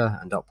Fiverr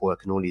and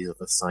Upwork and all these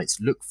other sites,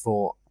 look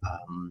for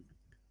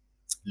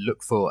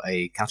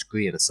a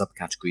category and a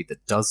subcategory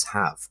that does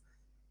have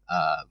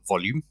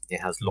volume.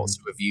 It has lots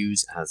of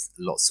reviews, it has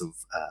lots of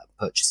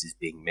purchases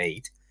being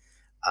made.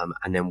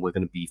 And then we're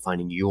going to be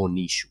finding your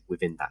niche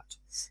within that.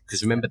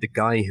 Because remember, the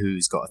guy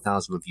who's got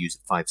 1,000 reviews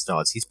at 5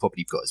 stars, he's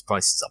probably got his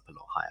prices up a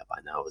lot higher by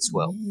now as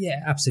well.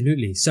 Yeah,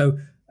 absolutely. So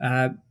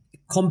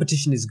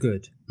competition is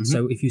good.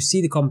 So if you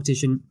see the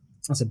competition,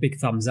 that's a big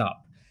thumbs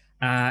up.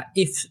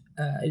 If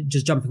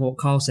just jumping on what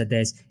Carl said,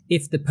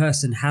 if the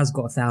person has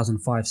got 1,000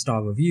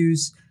 5-star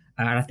reviews,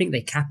 and I think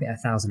they cap it at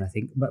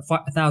 1,000, but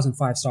 1,000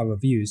 5-star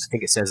reviews. I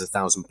think it says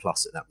 1,000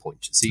 plus at that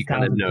point. So you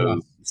kind of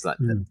know it's like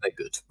they're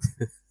good.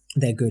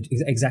 They're good,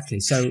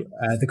 exactly. So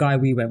the guy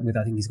we went with,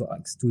 I think he's got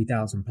like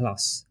 3,000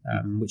 plus,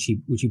 which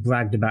he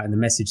bragged about in the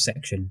message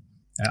section.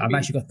 I've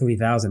actually got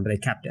 3,000, but they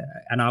capped it,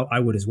 and I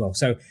would as well.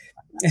 So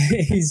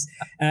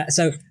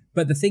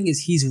but the thing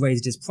is, he's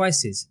raised his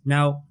prices.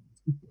 Now,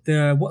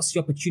 what's the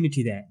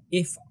opportunity there?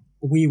 If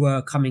we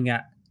were coming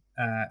at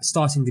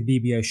starting the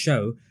BBO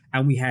show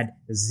and we had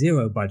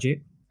 0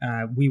 budget,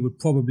 we would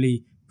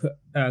probably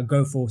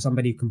go for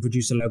somebody who can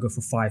produce a logo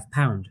for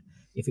 £5.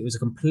 If it was a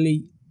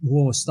complete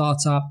raw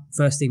startup,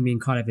 first thing me and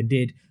Carl ever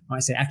did, I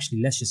might say,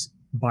 actually, let's just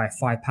buy a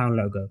 £5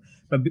 logo.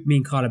 But me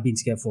and Carl have been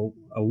together for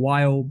a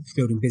while,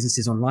 building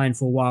businesses online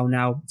for a while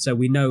now. So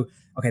we know,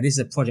 okay, this is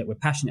a project we're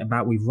passionate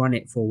about. We've run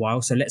it for a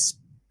while. So let's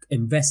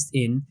invest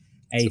in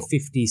a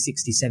 50,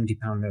 60, 70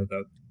 pound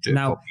logo. Do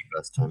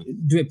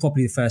it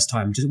properly the first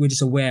time. We're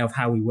just aware of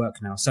how we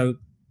work now. So,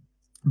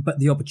 but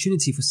the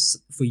opportunity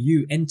for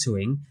you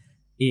entering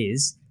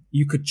is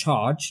you could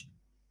charge,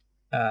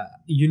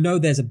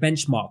 there's a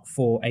benchmark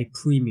for a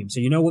premium. So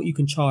you know what you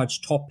can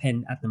charge top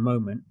end at the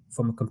moment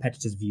from a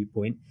competitor's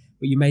viewpoint,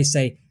 but you may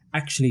say,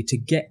 actually, to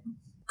get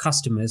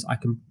customers,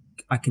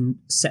 I can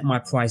set my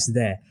price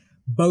there.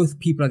 Both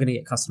people are going to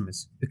get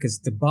customers because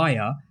the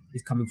buyer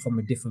is coming from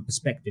a different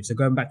perspective. So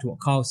going back to what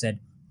Carl said,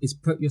 is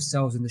put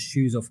yourselves in the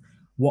shoes of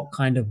what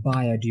kind of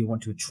buyer do you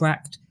want to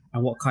attract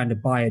and what kind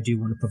of buyer do you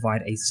want to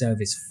provide a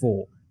service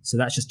for. So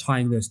that's just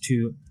tying those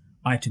two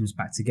items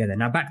back together.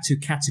 Now back to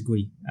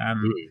category.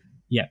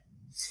 Yeah.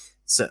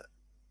 So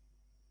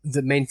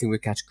the main thing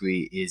with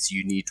category is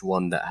you need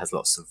one that has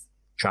lots of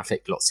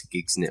traffic, lots of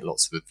gigs in it,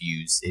 lots of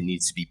reviews. It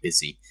needs to be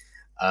busy.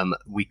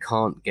 We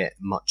can't get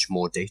much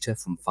more data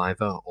from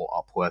Fiverr or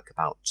Upwork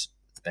about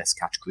the best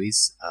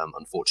categories,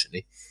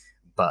 unfortunately,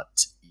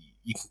 but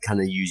you can kind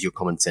of use your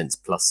common sense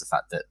plus the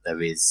fact that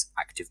there is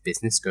active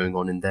business going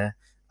on in there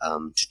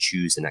to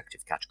choose an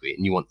active category.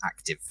 And you want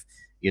active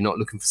You're not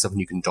looking for something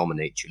you can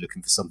dominate. You're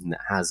looking for something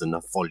that has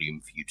enough volume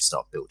for you to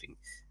start building.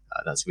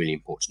 That's really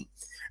important.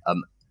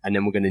 And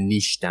then we're going to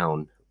niche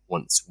down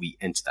once we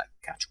enter that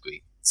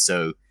category.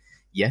 So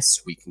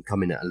yes, we can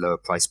come in at a lower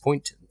price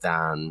point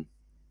than,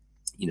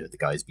 the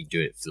guy's been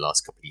doing it for the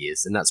last couple of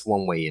years. And that's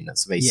one way in.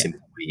 That's a very simple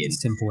way in.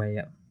 Simple way,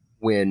 yeah.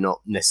 We're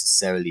not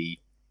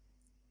necessarily,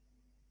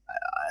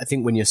 I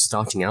think when you're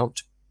starting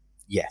out,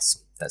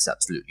 yes, that's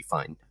absolutely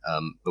fine.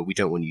 But we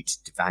don't want you to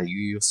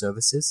devalue your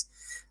services.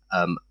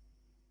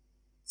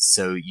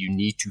 So you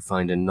need to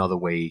find another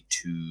way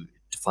to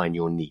define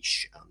your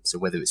niche. So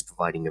whether it's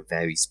providing a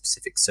very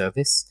specific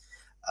service,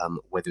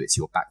 whether it's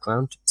your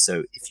background.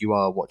 So if you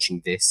are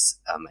watching this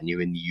and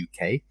you're in the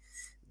UK,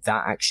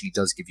 that actually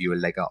does give you a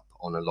leg up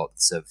on a lot of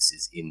the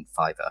services in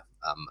Fiverr.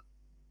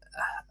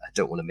 I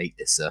don't want to make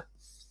this a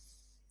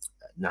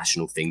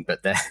national thing,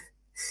 but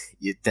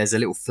there's a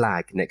little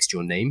flag next to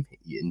your name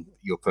in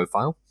your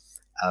profile.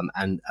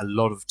 And a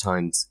lot of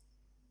times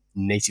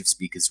native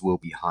speakers will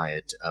be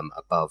hired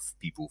above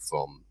people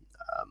from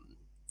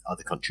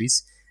other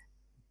countries.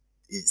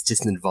 It's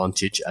just an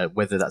advantage.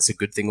 Whether that's a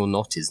good thing or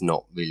not is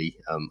not really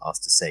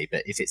asked to say.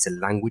 But if it's a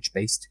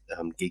language-based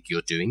gig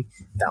you're doing,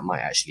 that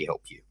might actually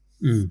help you.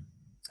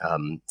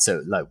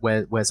 So, like,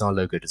 where's our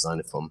logo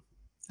designer from?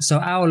 So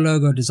our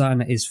logo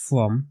designer is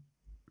from,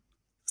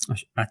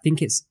 I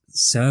think it's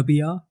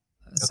Serbia.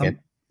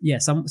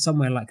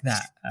 Somewhere like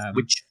that.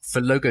 Which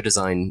for logo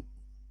design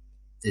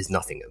is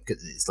nothing,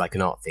 because it's like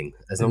an art thing.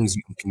 As long as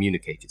you can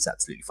communicate, it's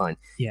absolutely fine.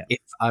 Yeah.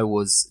 If I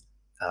was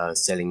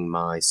selling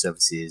my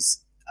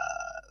services,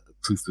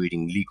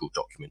 proofreading legal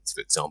documents,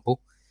 for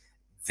example,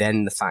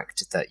 then the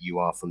fact that you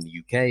are from the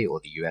UK or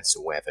the US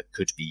or wherever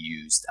could be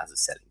used as a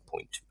selling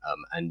point.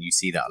 And you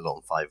see that a lot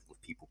on Fiverr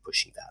with people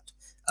pushing that.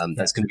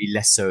 That's going to be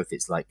less so if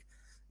it's like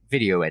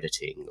video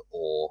editing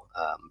or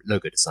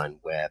logo design,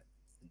 where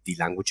the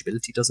language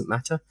ability doesn't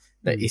matter.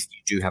 But if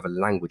you do have a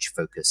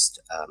language-focused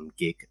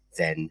gig,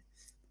 then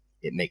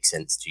it makes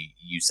sense to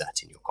use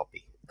that in your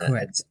copy.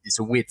 Correct. It's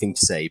a weird thing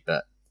to say,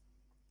 but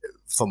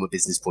from a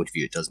business point of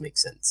view, it does make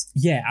sense.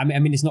 Yeah, I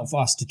mean, it's not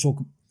for us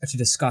to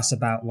discuss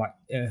about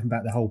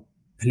about the whole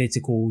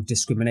political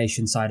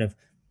discrimination side of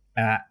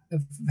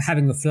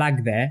having a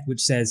flag there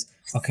which says,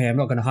 okay, I'm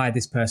not going to hire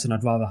this person,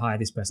 I'd rather hire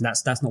this person.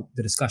 That's not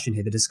the discussion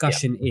here. The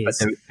discussion is...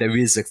 But there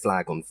is a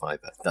flag on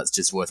Fiverr. That's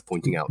just worth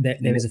pointing out.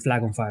 There is a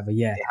flag on Fiverr,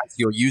 yeah. It has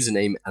your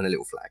username and a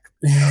little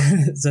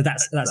flag. So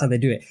that's how they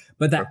do it.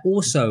 But that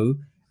also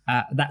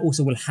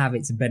will have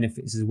its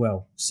benefits as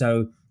well.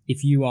 So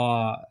if you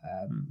are,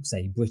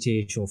 say,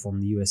 British or from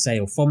the USA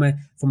or from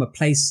a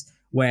place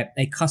where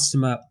a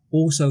customer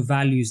also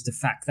values the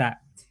fact that,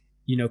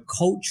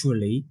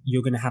 culturally,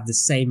 you're going to have the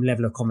same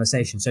level of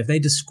conversation. So if they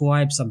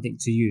describe something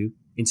to you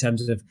in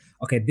terms of,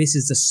 okay, this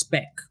is the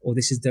spec or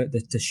this is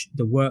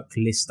the work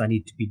list I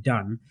need to be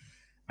done,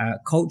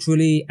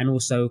 culturally and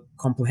also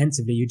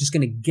comprehensively, you're just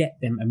going to get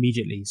them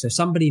immediately. So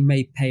somebody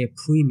may pay a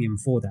premium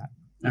for that.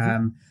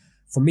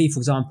 For me, for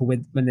example,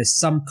 when there's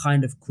some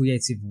kind of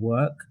creative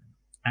work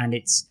and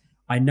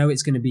I know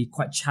it's going to be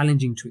quite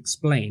challenging to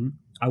explain,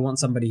 I want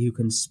somebody who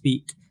can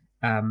speak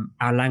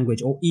our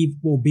language or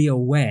be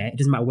aware, it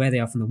doesn't matter where they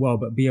are from the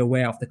world, but be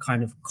aware of the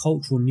kind of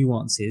cultural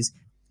nuances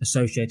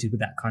associated with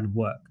that kind of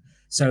work.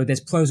 So there's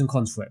pros and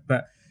cons for it.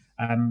 But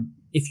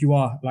if you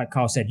are, like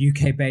Carl said,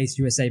 UK based,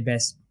 USA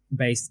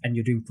based, and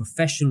you're doing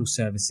professional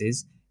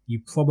services, you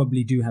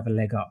probably do have a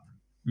leg up.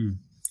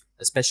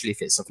 Especially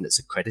if it's something that's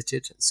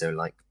accredited. So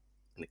like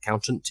an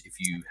accountant, if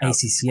you have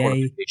ACCA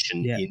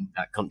qualification in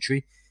that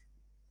country,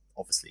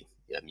 obviously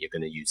you're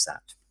going to use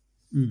that.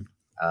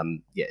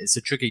 It's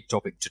a tricky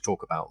topic to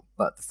talk about,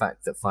 but the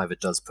fact that Fiverr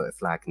does put a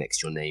flag next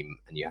to your name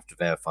and you have to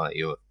verify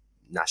your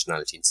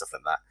nationality and stuff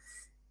like that,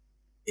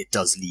 it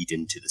does lead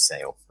into the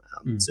sale.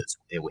 So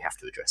we have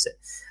to address it.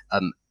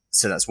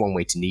 So that's one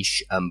way to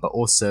niche, but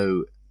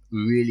also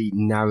really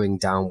narrowing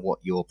down what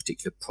your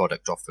particular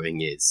product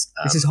offering is.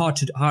 This is hard.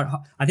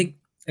 I think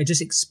I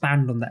just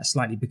expand on that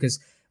slightly, because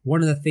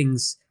one of the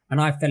things, and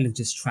I fell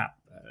into this trap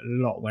a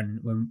lot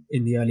when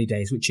in the early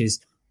days, which is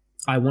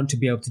I want to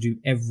be able to do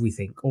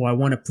everything, or I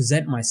want to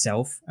present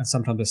myself, and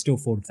sometimes I still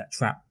fall into that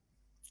trap.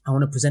 I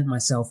want to present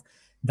myself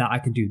that I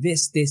can do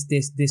this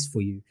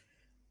for you.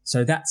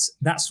 So that's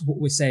what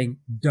we're saying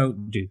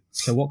don't do.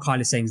 So what Kyle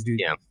is saying is do.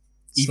 Yeah.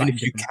 Even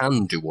if you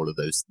can do all of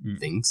those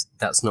things,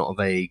 that's not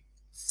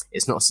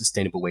it's not a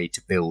sustainable way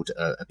to build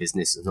a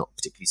business. It's not a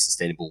particularly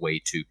sustainable way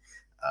to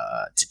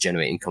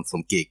generate income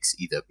from gigs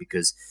either,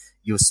 because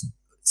you'll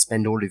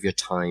spend all of your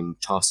time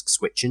task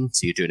switching.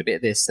 So you're doing a bit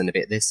of this and a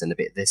bit of this and a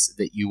bit of this,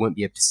 that you won't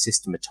be able to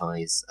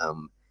systematize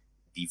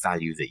the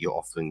value that you're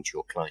offering to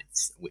your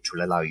clients, which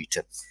will allow you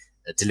to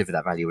deliver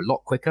that value a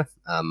lot quicker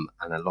and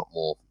a lot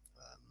more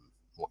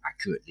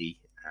accurately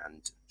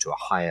and to a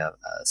higher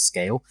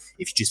scale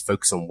if you just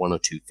focus on one or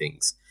two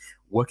things.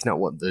 Working out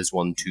what those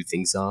 1-2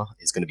 things are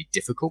is going to be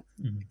difficult.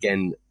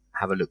 Again,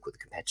 have a look what the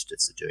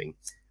competitors are doing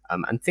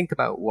and think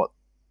about what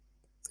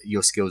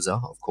your skills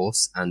are, of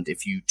course. And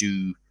if you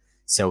do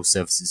sell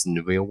services in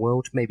the real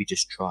world, maybe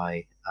just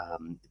try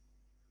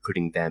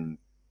putting them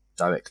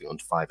directly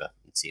onto Fiverr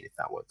and seeing if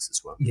that works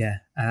as well. Yeah.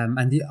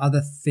 And the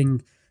other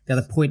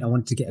point I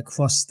wanted to get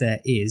across there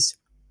is,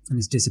 and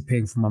it's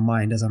disappearing from my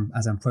mind as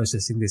I'm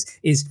processing this,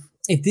 is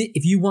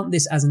if you want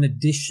this as an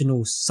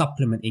additional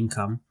supplement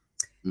income,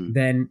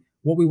 then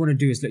what we want to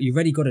do is, look, you've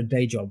already got a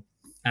day job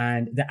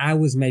and the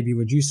hours may be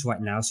reduced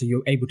right now. So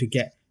you're able to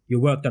get your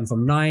work done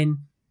from 9,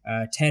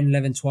 10,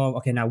 11, 12.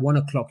 Okay, now 1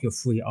 o'clock, you're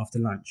free after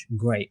lunch.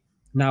 Great.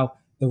 Now,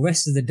 the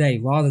rest of the day,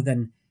 rather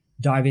than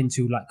dive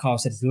into, like Carl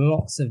said,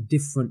 lots of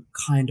different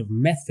kind of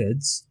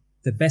methods,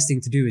 the best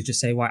thing to do is just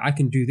say, right, I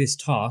can do this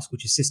task,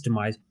 which is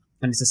systemized,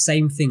 and it's the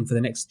same thing for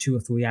the next 2 or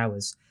 3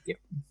 hours. Yep.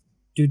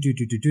 Do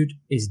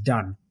is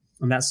done.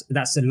 And that's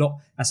a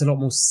lot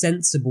more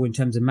sensible in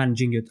terms of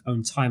managing your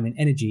own time and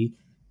energy,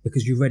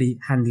 because you're already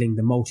handling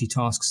the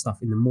multitask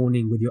stuff in the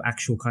morning with your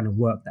actual kind of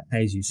work that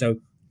pays you. So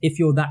if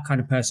you're that kind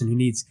of person who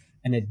needs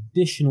an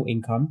additional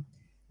income,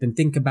 then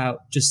think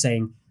about just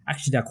saying,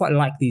 actually, I quite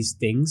like these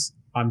things.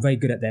 I'm very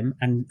good at them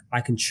and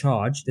I can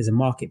charge. There's a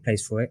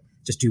marketplace for it.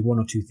 Just do 1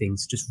 or 2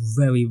 things, just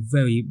very,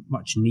 very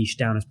much niche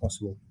down as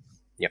possible.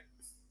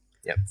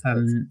 Yep.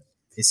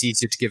 It's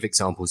easier to give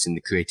examples in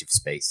the creative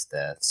space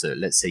there. So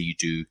let's say you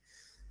do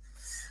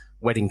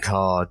wedding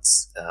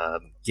cards,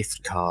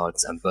 gift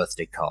cards, and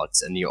birthday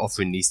cards, and you're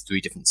offering these 3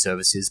 different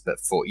services,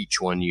 but for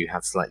each one you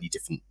have slightly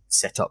different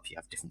setup. You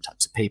have different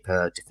types of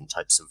paper, different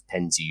types of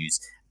pens you use,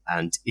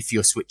 and if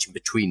you're switching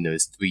between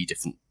those 3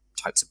 different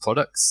types of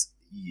products,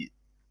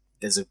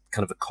 there's a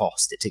kind of a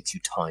cost. It takes you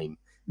time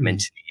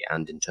mentally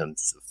and in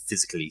terms of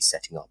physically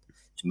setting up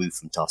to move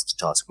from task to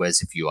task.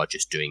 Whereas if you are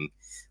just doing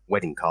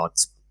wedding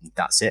cards,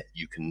 that's it.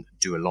 You can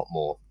do a lot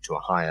more to a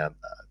higher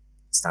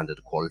standard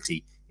of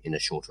quality in a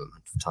shorter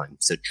amount of time.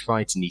 So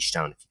try to niche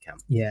down if you can.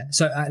 Yeah.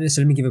 So let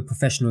me give a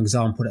professional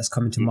example that's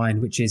coming to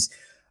mind, which is,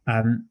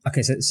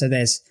 so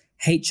there's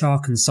HR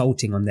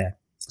consulting on there.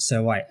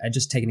 So I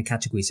just taken a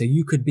category. So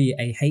you could be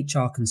a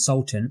HR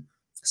consultant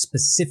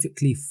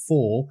specifically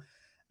for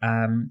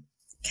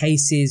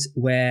cases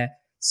where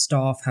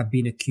staff have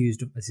been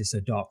accused of, this is so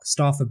dark,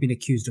 staff have been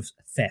accused of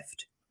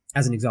theft,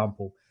 as an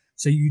example.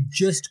 So you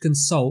just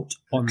consult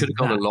on Could have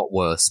gone a lot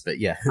worse, but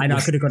yeah. I know,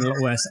 I could have gone a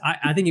lot worse.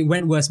 I think it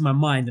went worse in my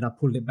mind and I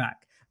pulled it back.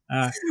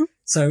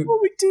 So what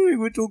are we doing?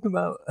 We're talking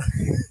about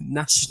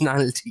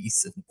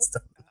nationalities and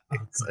stuff. Oh,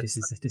 God, this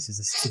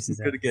is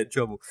going to get in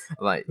trouble.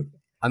 Right.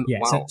 Yeah.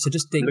 Wow. So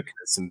just think. I'm looking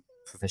at some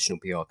professional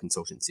PR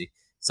consultancy.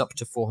 It's up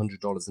to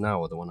 $400 an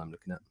hour, the one I'm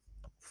looking at.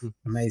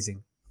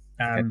 Amazing.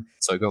 Okay,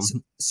 so go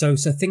on. So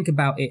think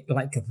about it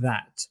like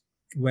that,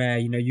 where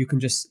you can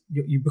just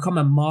you become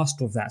a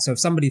master of that. So if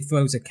somebody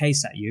throws a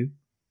case at you,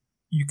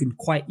 you can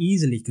quite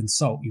easily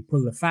consult. You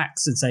pull the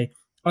facts and say,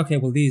 okay,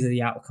 well, these are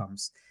the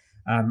outcomes,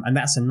 and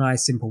that's a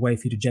nice simple way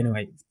for you to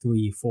generate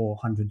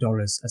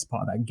 $300-400 as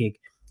part of that gig.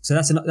 So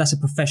that's a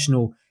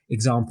professional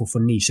example for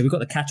niche. So we've got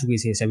the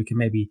categories here, so we can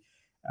maybe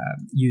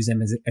use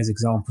them as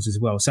examples as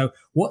well. So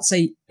what's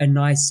a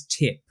nice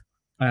tip?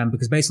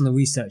 Because based on the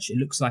research, it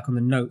looks like on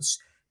the notes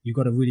you've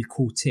got a really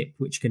cool tip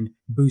which can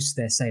boost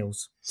their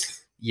sales.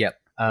 Yep.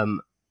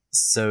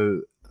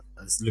 So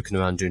I was looking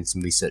around doing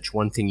some research.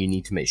 One thing you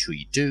need to make sure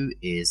you do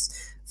is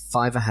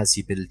Fiverr has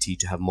the ability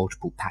to have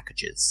multiple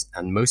packages,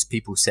 and most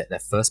people set their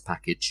first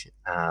package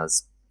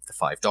as the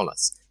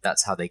 $5.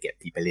 That's how they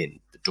get people in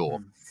the door.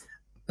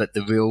 But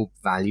the real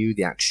value,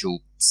 the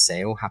actual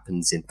sale,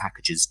 happens in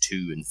packages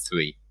 2 and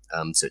 3.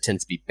 So it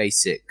tends to be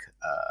basic,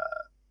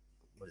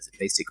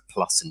 basic,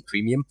 plus, and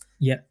premium.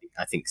 Yeah.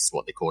 I think is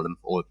what they call them,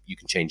 or you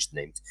can change the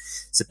names.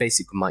 So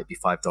basic might be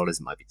 $5,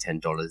 it might be $10.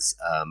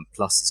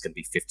 Plus is going to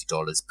be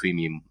 $50.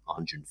 Premium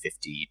 $150,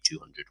 $200,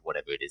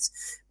 whatever it is.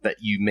 But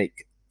you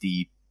make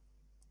the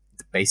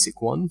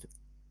basic one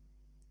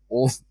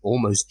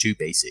almost too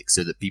basic,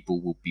 so that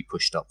people will be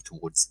pushed up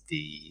towards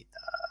the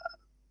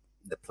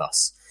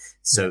plus.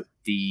 So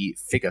the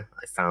figure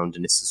I found,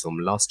 and this is from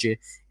last year,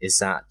 is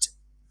that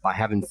by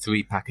having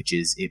 3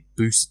 packages, it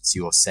boosts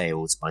your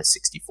sales by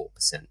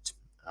 64%.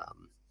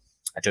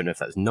 I don't know if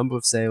that's number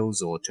of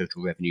sales or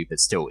total revenue, but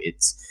still,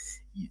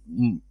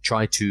 you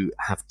try to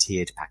have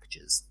tiered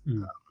packages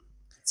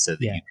so that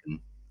you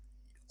can.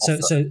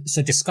 So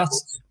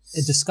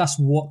discuss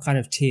what kind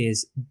of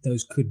tiers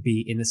those could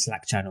be in the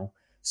Slack channel.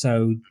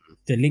 So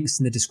the links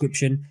in the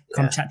description.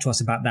 Come chat to us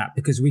about that,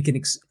 because we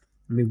can.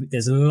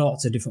 There's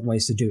lots of different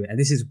ways to do it, and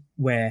this is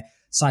where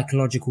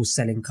psychological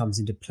selling comes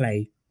into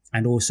play,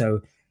 and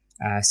also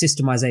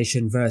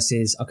systemization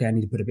versus, okay, I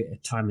need to put a bit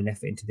of time and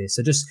effort into this.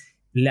 So just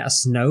let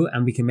us know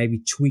and we can maybe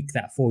tweak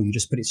that for you.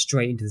 Just put it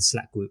straight into the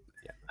Slack group.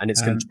 Yeah. And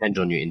it's going to depend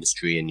on your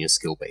industry and your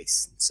skill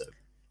base.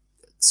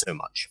 So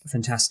much.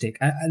 Fantastic.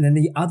 And then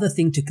the other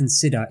thing to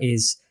consider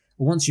is,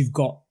 once you've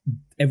got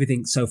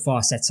everything so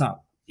far set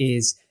up,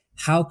 is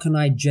how can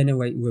I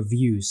generate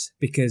reviews?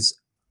 Because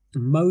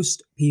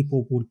most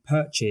people would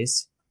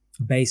purchase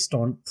based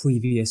on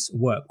previous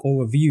work,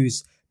 or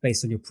reviews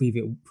based on your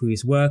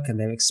previous work and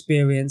their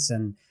experience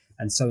and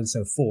so on and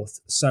so forth.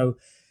 So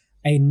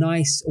a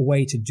nice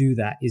way to do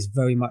that is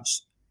very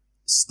much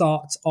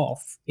start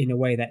off in a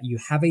way that you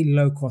have a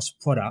low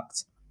cost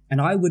product. And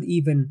I would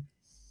even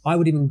I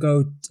would even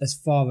go as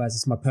far as,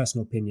 it's my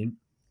personal opinion,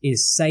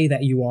 is say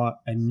that you are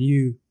a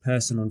new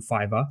person on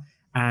Fiverr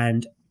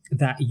and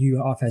that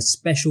you have a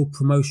special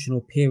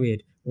promotional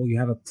period, or you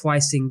have a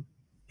pricing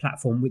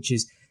platform which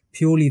is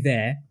purely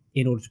there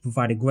in order to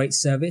provide a great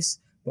service,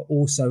 but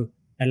also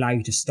allow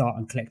you to start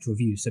and collect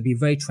reviews. So be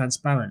very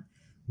transparent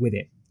with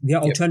it. The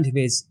alternative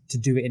is to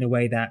do it in a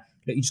way that,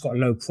 look, you just got a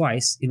low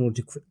price in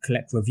order to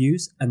collect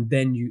reviews, and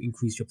then you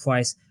increase your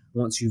price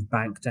once you've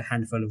banked a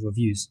handful of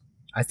reviews.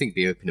 I think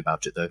be open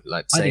about it though.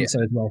 Like, I say, think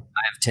so as well.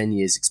 I have 10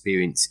 years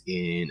experience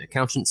in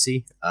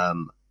accountancy.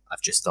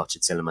 I've just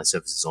started selling my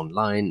services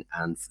online,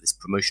 and for this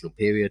promotional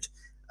period,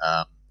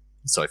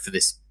 for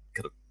this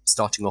kind of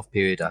starting off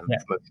period, I have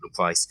a promotional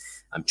price.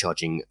 I'm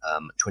charging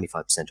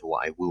 25% of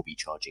what I will be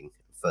charging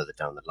further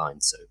down the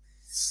line. So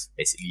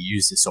basically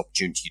use this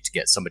opportunity to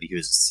get somebody who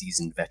is a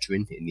seasoned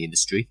veteran in the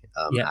industry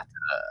at a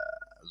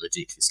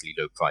ridiculously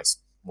low price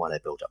while I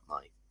build up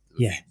my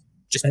reviews.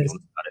 Just be honest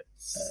about it.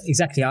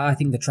 Exactly. I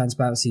think the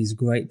transparency is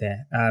great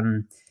there.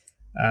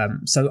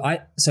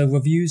 So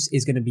reviews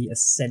is going to be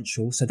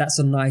essential. So that's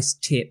a nice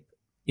tip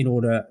in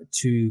order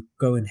to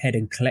go ahead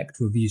and collect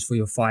reviews for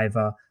your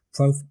Fiverr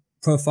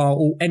profile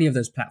or any of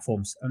those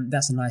platforms.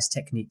 That's a nice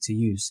technique to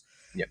use.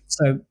 Yeah.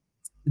 So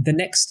the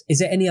next, is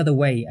there any other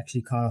way,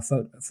 actually, Kyle,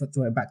 throw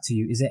it back to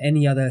you. Is there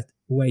any other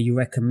way you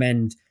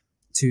recommend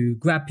to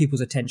grab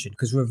people's attention?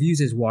 Because reviews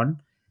is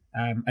one,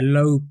 a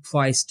low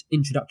priced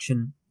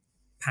introduction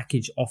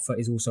package offer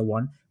is also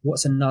one.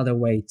 What's another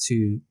way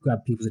to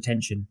grab people's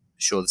attention?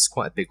 Sure, this is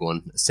quite a big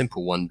one, a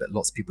simple one, but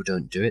lots of people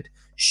don't do it.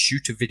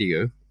 Shoot a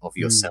video of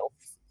yourself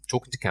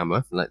talking to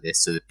camera like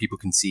this, so that people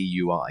can see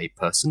you are a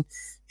person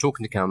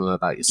talking to camera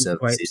about your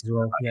services, as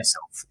well. about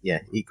yourself.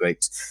 Yeah, eat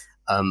grapes.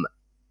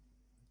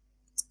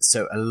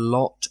 So a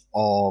lot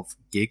of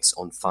gigs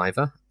on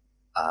Fiverr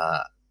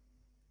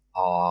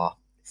are,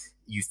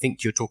 you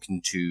think you're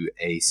talking to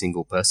a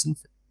single person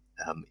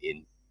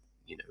in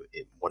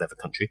whatever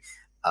country,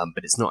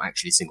 but it's not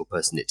actually a single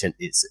person.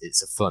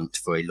 It's a front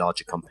for a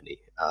larger company,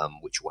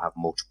 which will have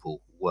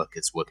multiple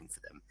workers working for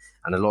them.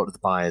 And a lot of the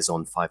buyers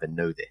on Fiverr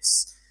know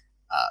this.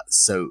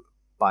 So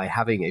by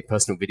having a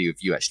personal video of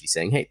you actually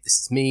saying, hey, this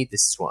is me,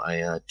 this is what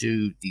I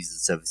do, these are the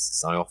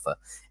services I offer,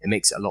 it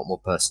makes it a lot more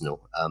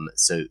personal.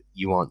 So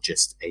you aren't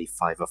just a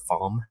Fiverr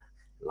farm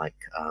like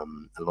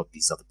a lot of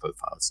these other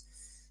profiles.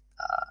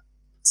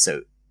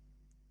 So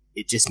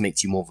it just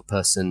makes you more of a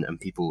person, and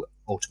people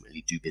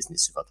ultimately do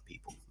business with other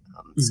people.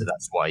 So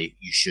that's why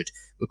you should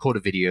record a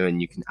video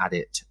and you can add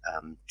it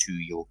to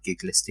your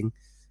gig listing.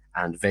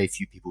 And very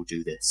few people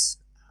do this.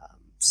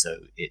 So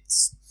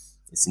it's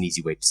an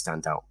easy way to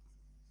stand out.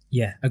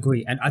 Yeah,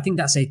 agree. And I think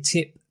that's a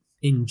tip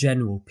in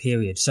general,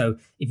 period. So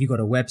if you've got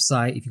a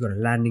website, if you've got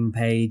a landing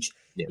page,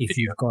 if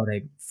you've got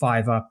a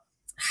Fiverr,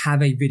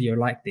 have a video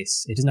like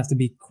this. It doesn't have to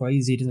be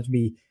crazy. It doesn't have to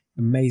be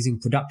amazing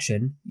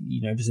production,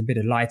 just a bit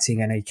of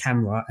lighting and a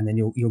camera, and then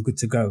you're good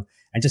to go.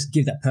 And just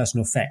give that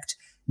personal effect.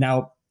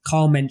 Now,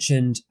 Carl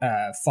mentioned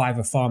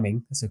Fiverr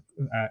farming. That's an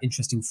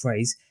interesting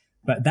phrase,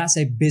 but that's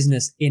a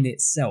business in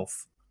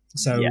itself.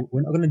 So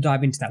we're not going to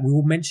dive into that. We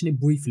will mention it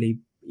briefly.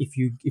 If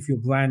your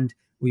brand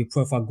or your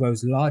profile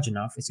grows large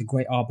enough, it's a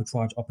great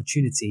arbitrage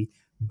opportunity,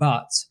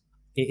 but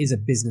it is a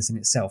business in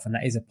itself, and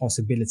that is a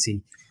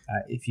possibility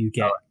if you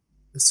get.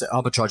 So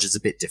arbitrage is a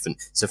bit different.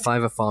 So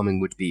Fiverr farming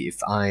would be if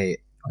I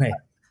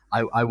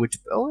would.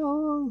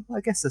 Oh,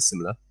 I guess they're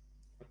similar.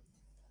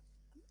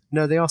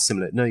 No, they are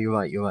similar. No, you're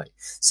right.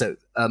 So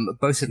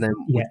both of them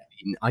would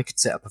be, I could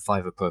set up a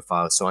Fiverr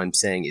profile. So I'm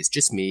saying it's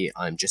just me,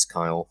 I'm just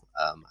Kyle,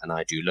 and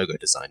I do logo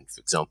design, for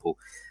example.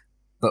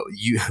 But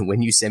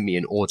when you send me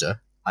an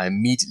order, I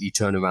immediately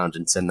turn around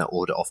and send that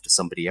order off to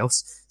somebody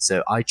else.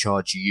 So I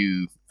charge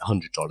you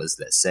 $100,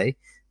 let's say,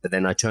 but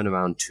then I turn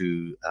around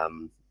to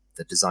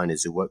the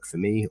designers who work for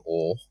me,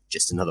 or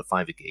just another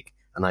Fiverr gig,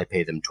 and I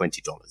pay them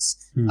 $20.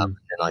 And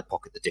then I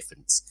pocket the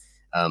difference.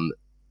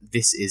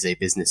 This is a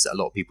business that a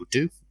lot of people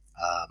do.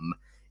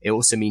 It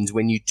also means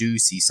when you do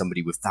see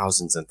somebody with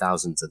thousands and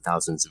thousands and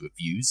thousands of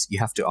reviews, you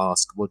have to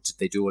ask, well, did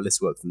they do all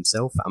this work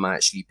themselves? Am I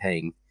actually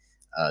paying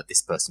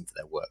this person for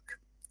their work?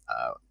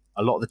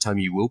 A lot of the time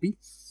you will be.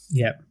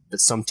 Yeah. But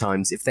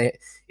sometimes if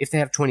they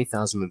have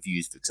 20,000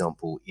 reviews, for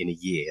example, in a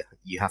year,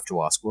 you have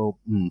to ask, well,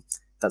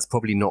 that's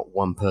probably not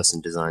one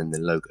person designing the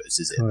logos,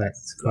 is it?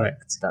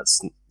 Correct.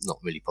 That's not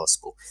really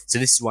possible. So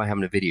this is why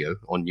having a video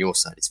on your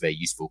side is very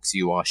useful, because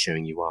you are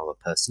showing you are a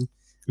person.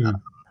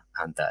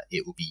 And that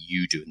it will be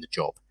you doing the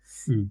job.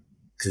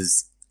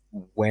 Because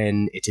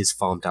when it is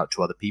farmed out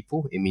to other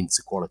people, it means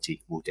the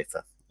quality will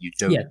differ. You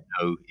don't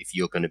know if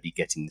you're going to be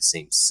getting the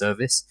same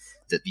service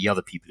that the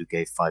other people who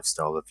gave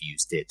 5-star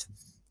reviews did.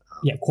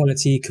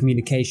 Quality,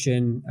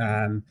 communication.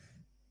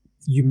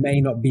 You may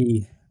not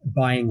be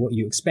buying what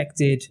you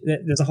expected.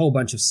 There's a whole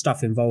bunch of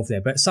stuff involved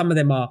there, but some of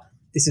them are,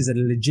 this is a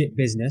legit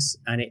business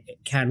and it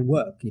can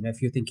work.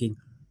 If you're thinking,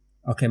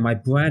 okay, my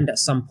brand at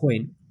some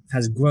point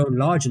has grown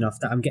large enough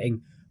that I'm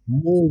getting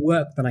more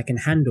work than I can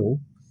handle,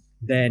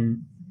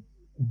 then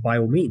by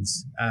all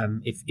means.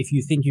 If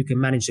you think you can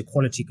manage the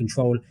quality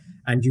control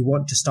and you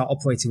want to start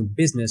operating a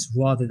business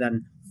rather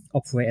than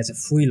operate as a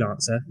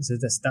freelancer, so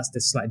that's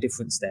the slight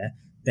difference there,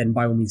 then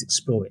by all means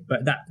explore it.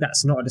 But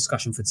that's not a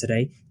discussion for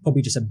today,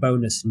 probably just a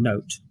bonus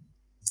note.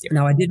 Yep.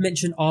 Now, I did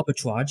mention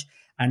arbitrage,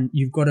 and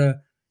you've got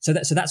to, so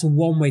that's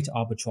one way to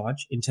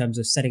arbitrage in terms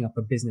of setting up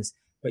a business,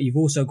 but you've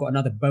also got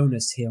another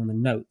bonus here on the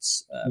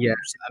notes. Share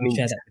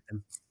that with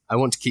them. I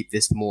want to keep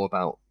this more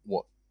about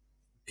what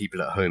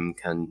people at home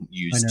can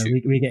use. I know,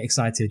 we get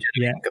excited.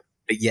 Yeah.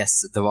 But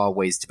yes, there are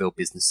ways to build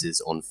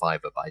businesses on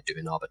Fiverr by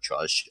doing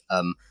arbitrage.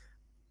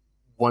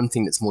 One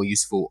thing that's more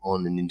useful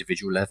on an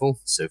individual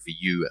level, so for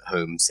you at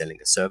home selling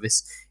a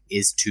service,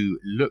 is to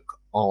look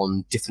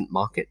on different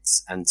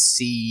markets and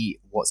see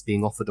what's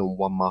being offered on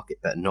one market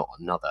but not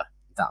another.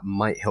 That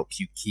might help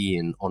you key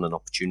in on an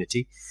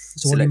opportunity.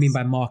 So what do you mean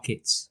by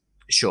markets?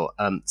 Sure.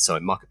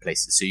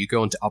 Marketplaces. So you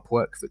go onto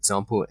Upwork, for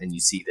example, and you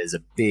see there's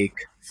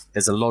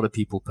a lot of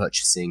people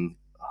purchasing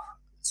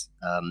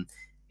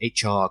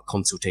HR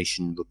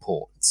consultation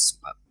reports,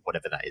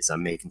 whatever that is.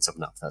 I'm making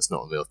something up. That's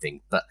not a real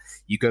thing. But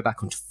you go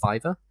back onto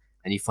Fiverr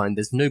and you find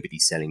there's nobody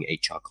selling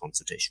HR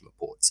consultation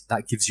reports.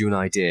 That gives you an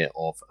idea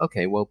of,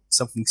 okay, well,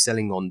 something's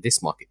selling on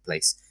this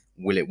marketplace.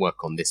 Will it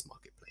work on this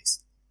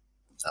marketplace?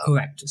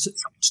 Correct. So,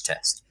 to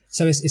test.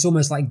 So it's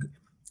almost like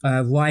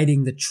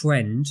riding the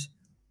trend,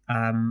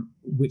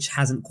 which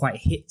hasn't quite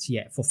hit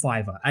yet for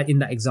Fiverr in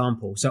that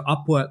example. So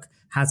Upwork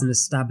has an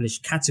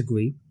established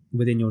category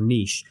within your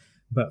niche,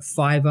 but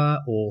Fiverr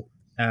or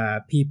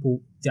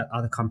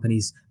other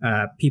companies,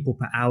 people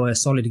per hour,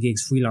 Solid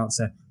Gigs,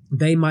 Freelancer,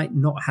 they might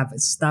not have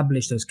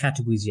established those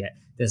categories yet.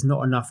 There's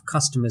not enough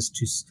customers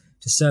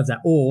to serve that,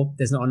 or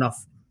there's not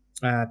enough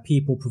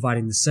people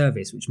providing the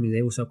service, which means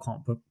they also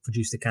can't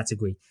produce the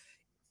category.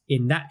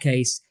 In that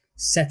case,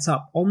 set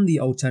up on the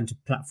alternative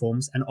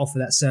platforms and offer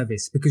that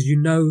service, because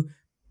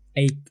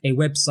a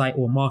website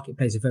or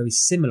marketplace very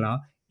similar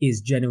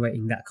is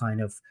generating that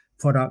kind of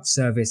product,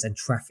 service, and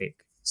traffic.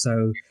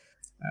 So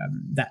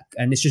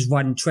and it's just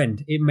riding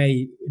trend. It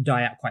may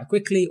die out quite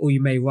quickly, or you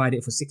may ride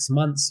it for 6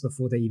 months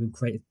before they even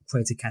create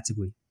a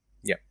category.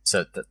 Yeah,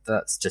 so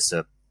that's just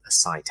a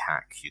side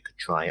hack you could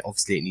try.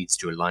 Obviously, it needs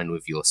to align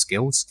with your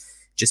skills.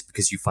 Just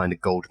because you find a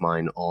gold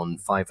mine on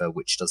Fiverr,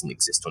 which doesn't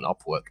exist on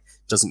Upwork,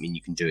 doesn't mean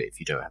you can do it if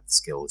you don't have the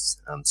skills.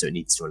 So it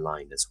needs to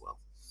align as well.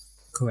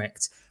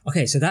 Correct.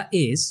 Okay, so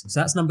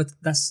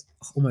that's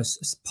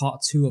almost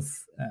part 2 of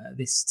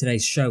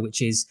today's show,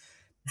 which is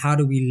how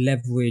do we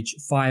leverage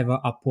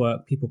Fiverr,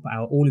 Upwork, People Per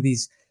Hour, all of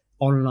these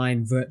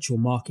online virtual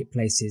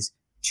marketplaces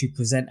to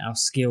present our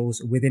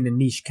skills within a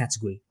niche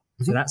category.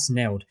 Mm-hmm. So that's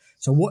nailed.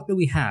 So what do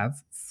we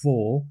have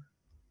for?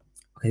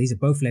 Okay, these are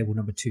both labeled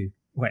number 2.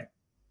 Wait.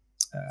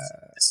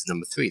 This is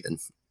number 3 then.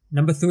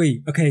 Number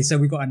 3. Okay, so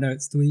we got our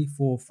notes 3,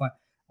 4, 5.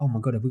 Oh my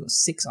god, have we got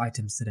 6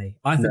 items today?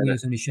 I thought we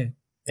was only share.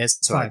 Yes,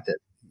 right.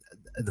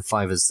 The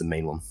 5 is the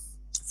main one.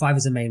 5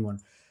 is the main one.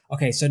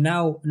 Okay, so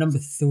now number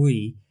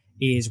 3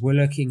 is we're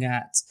looking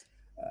at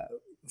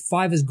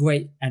Fiverr's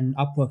great and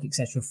Upwork,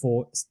 etc.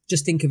 For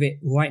just think of it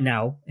right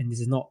now, and this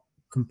is not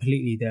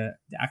completely the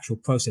actual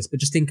process, but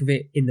just think of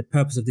it in the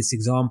purpose of this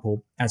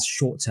example as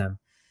short term.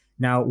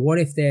 Now, what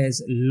if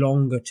there's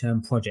longer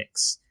term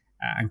projects?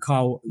 And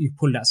Carl, you've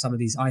pulled out some of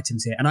these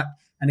items here,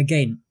 and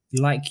again,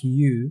 like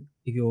you,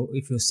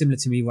 if you're similar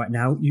to me right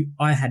now,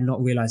 I had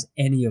not realized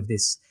any of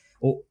this,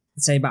 or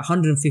say about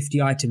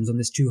 150 items on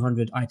this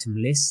 200 item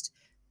list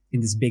in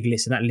this big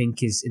list, and that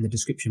link is in the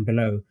description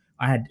below.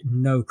 I had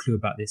no clue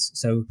about this,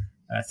 so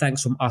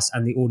thanks from us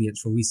and the audience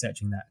for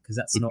researching that, because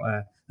that's not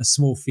a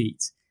small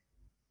feat.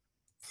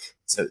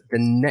 So the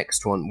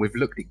next one, we've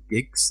looked at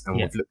gigs and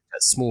we've looked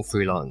at small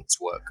freelance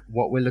work.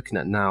 What we're looking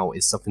at now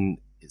is something.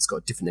 It's got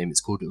a different name.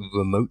 It's called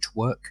remote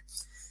work.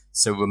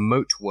 So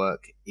remote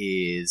work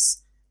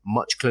is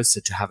much closer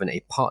to having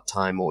a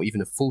part-time or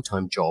even a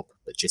full-time job,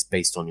 but just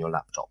based on your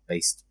laptop,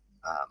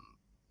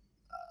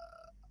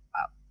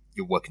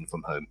 you're working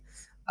from home.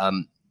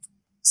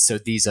 So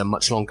these are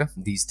much longer.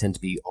 These tend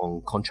to be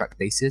on contract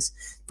basis.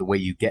 The way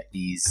you get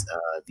these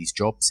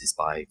jobs is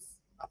by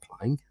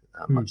applying,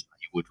 much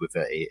like you would with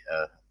a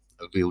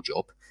real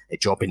job, a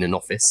job in an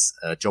office,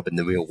 a job in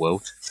the real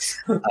world.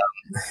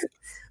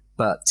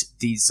 But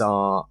these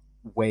are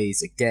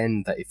ways,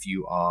 again, that if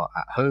you are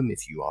at home,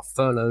 if you are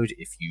furloughed,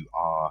 if you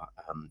are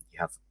you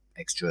have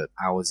extra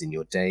hours in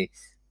your day,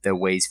 there are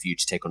ways for you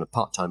to take on a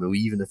part-time or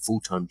even a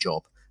full-time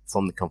job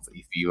from the comfort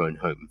of your own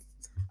home.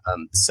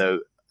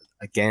 So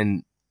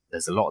again,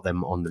 there's a lot of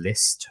them on the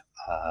list,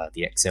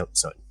 the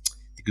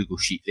Google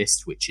Sheet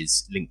list, which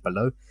is linked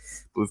below.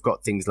 But we've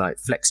got things like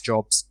Flex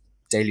Jobs,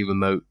 Daily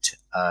Remote,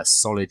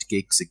 Solid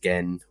Gigs.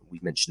 Again, we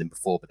mentioned them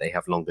before, but they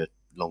have longer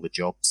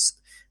jobs.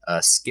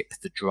 Skip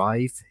the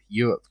Drive,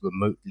 Europe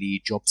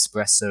Remotely,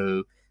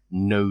 Jobspresso,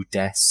 No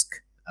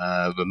Desk,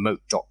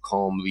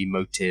 Remote.com,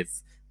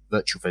 Remotive,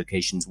 Virtual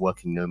Vocations,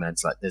 Working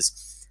Nomads.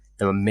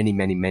 There are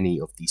many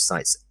of these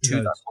sites. 2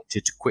 that I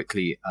wanted to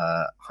quickly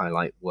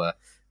highlight were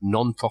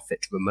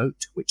Nonprofit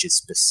Remote, which is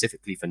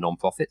specifically for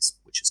nonprofits,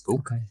 which is cool.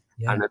 Okay.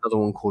 Yeah. and another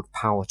one called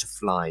Power to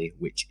Fly,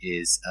 which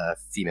is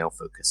female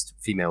focused,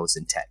 females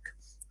in tech.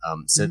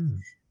 So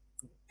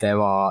there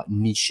are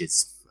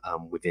niches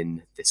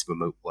within this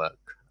remote work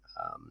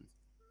um,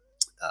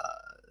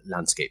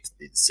 landscape.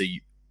 So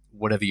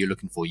whatever you're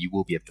looking for, you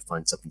will be able to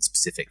find something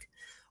specific.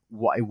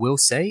 What I will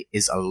say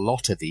is a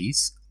lot of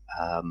these,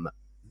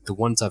 the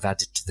ones I've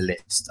added to the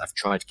list, I've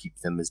tried to keep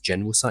them as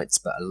general sites,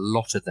 but a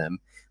lot of them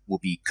will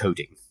be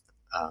coding.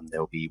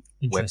 There'll be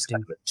web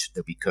development,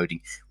 there'll be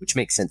coding, which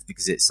makes sense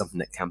because it's something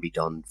that can be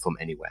done from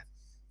anywhere.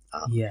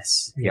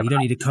 Yes. Yeah, you don't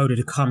need a coder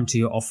to come to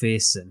your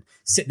office and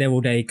sit there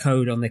all day,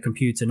 code on their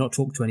computer, not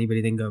talk to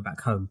anybody, then go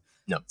back home.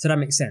 No. So that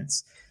makes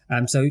sense.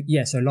 So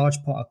a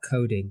large part of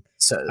coding.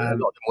 So a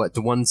lot of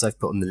the ones I've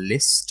put on the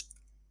list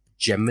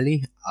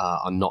generally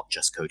are not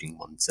just coding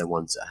ones. They're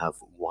ones that have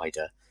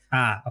wider.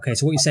 Okay.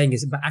 So what you're saying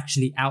is, but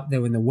actually out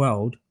there in the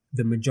world,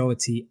 the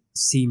majority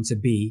seem to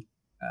be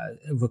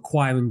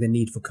requiring the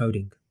need for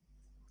coding.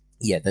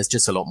 Yeah, there's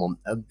just a lot more.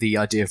 The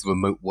idea of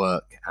remote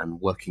work and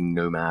working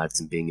nomads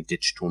and being a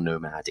digital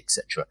nomad,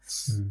 etc.,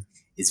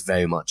 is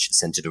very much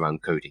centered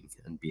around coding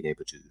and being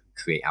able to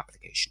create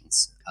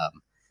applications.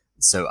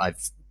 So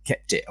I've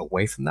kept it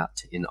away from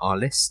that in our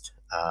list.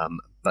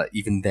 But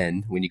even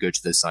then, when you go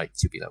to those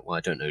sites, you'll be like, well,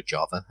 I don't know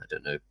Java. I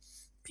don't know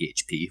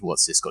PHP.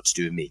 What's this got to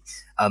do with me?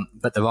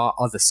 But there are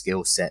other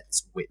skill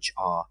sets which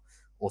are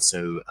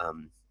also,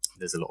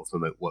 there's a lot of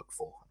remote work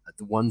for.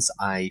 The ones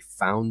I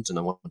found and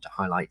I want to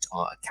highlight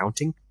are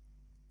accounting,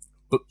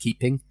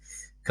 bookkeeping,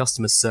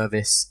 customer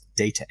service,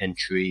 data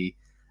entry,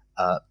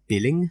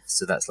 billing.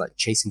 So that's like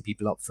chasing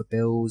people up for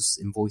bills,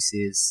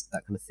 invoices,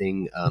 that kind of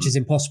thing. Which is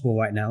impossible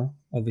right now,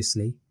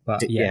 obviously.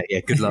 But yeah,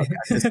 good luck.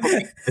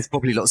 There's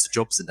probably lots of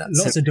jobs in that.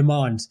 Lots of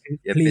demand.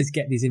 Yeah, please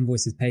get these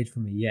invoices paid for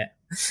me. Yeah.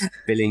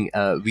 Billing,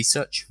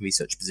 research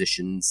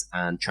positions,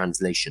 and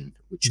translation,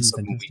 which is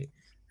something we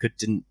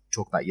didn't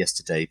talk about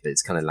yesterday, but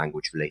it's kind of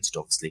language related,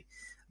 obviously.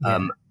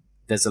 Yeah.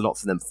 There's a lot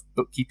for them. For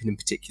bookkeeping in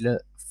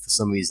particular, for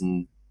some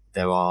reason,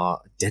 there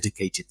are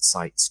dedicated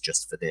sites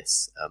just for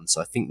this.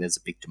 So I think there's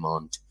a big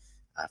demand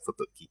for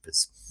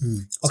bookkeepers.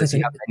 So if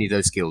you have any of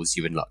those skills,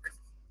 you're in luck.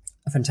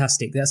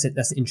 Fantastic. That's it.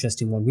 That's an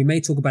interesting one. We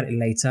may talk about it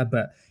later,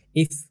 but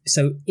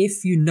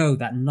if you know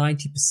that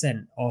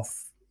 90% of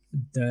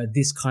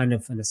this kind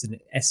of, and that's an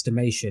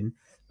estimation,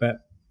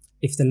 but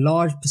if the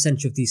large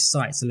percentage of these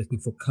sites are looking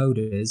for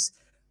coders,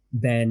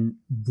 then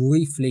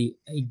briefly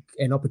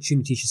an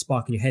opportunity should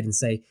spark in your head and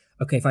say,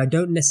 okay, if I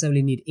don't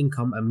necessarily need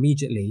income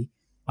immediately,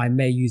 I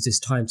may use this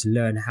time to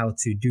learn how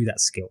to do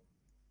that skill.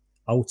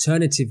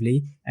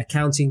 Alternatively,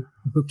 accounting,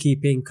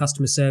 bookkeeping,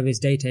 customer service,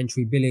 data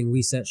entry, billing,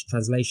 research,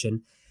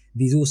 translation,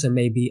 these also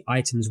may be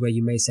items where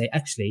you may say,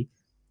 actually,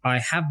 I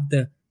have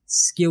the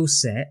skill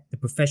set, the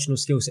professional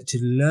skill set to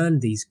learn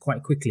these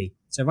quite quickly.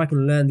 So if I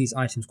can learn these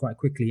items quite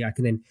quickly, I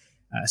can then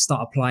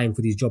start applying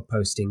for these job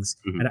postings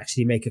and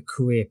actually make a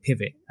career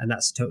pivot. And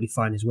that's totally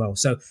fine as well.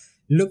 So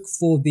look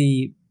for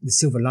the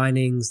silver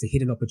linings, the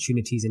hidden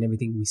opportunities and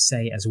everything we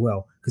say as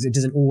well, because it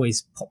doesn't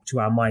always pop to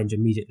our mind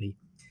immediately.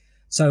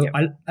 So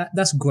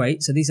that's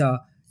great. So these are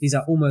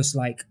almost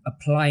like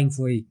applying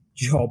for a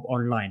job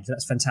online. So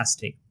that's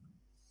fantastic.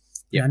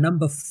 Now,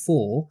 number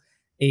 4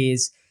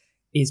 is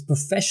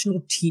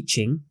professional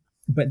teaching,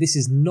 but this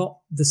is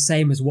not the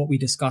same as what we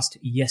discussed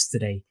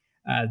yesterday.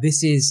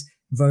 This is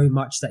very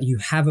much that you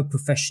have a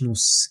professional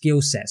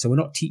skill set. So we're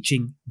not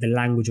teaching the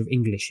language of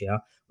English here.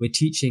 We're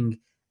teaching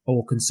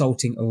or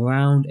consulting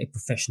around a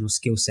professional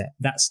skill set.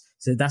 That's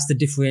the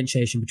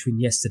differentiation between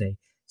yesterday.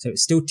 So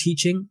it's still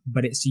teaching,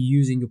 but it's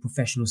using your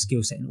professional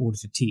skill set in order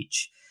to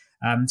teach.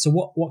 So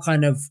what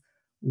kind of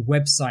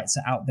websites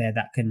are out there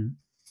that can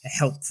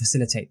help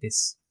facilitate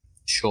this?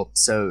 Sure.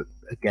 So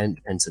again, it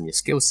depends on your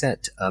skill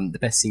set. The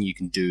best thing you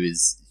can do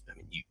is,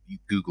 you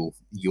Google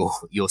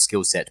your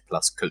skill set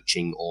plus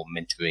coaching or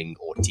mentoring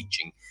or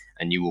teaching,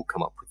 and you will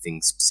come up with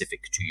things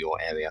specific to your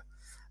area.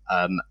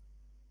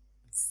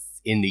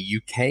 In the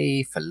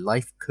UK, for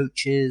life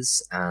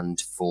coaches and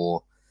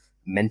for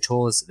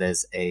mentors,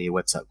 there's a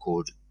website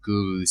called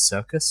Guru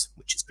Circus,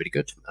 which is pretty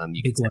good.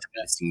 You can set up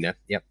a listing there.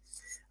 Yep.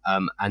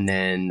 And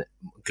then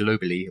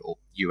globally, or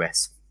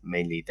US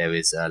mainly, there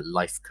is a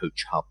Life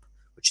Coach Hub,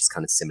 which is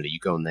kind of similar. You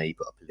go on there, you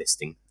put up a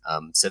listing.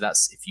 So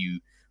that's if you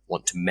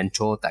want to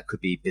mentor. That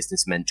could be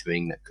business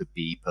mentoring, that could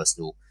be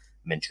personal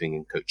mentoring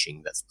and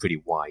coaching. That's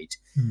pretty wide.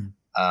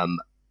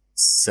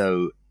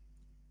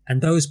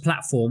 And those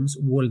platforms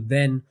will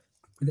then,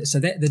 so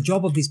the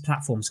job of these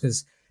platforms,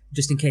 because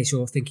just in case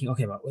you're thinking,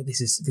 okay, well,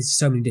 this is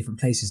so many different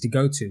places to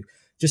go to,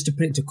 just to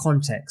put it into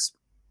context,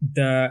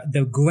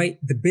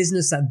 the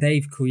business that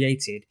they've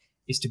created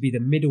is to be the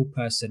middle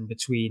person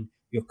between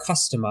your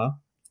customer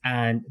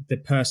and the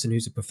person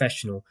who's a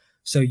professional.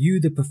 So you,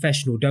 the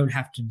professional, don't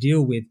have to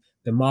deal with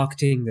the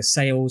marketing, the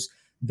sales,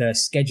 the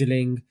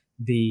scheduling,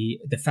 the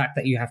fact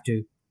that you have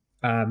to,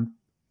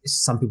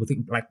 some people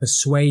think, like,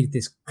 persuade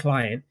this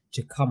client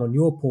to come on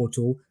your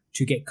portal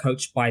to get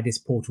coached by this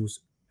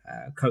portal's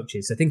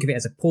coaches. So think of it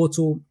as a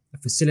portal, a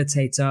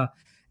facilitator,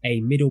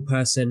 a middle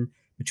person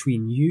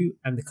between you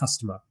and the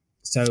customer.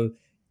 So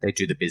They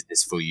do the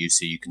business for you,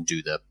 so you can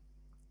do the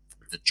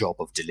job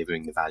of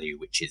delivering the value,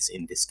 which is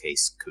in this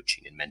case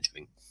coaching and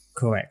mentoring.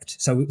 Correct.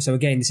 So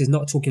again, this is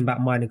not talking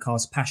about mine and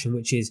Carl's passion,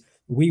 which is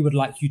we would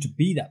like you to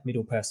be that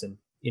middle person.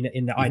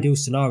 In the ideal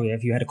scenario,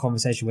 if you had a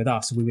conversation with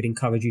us, we would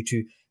encourage you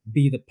to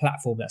be the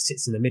platform that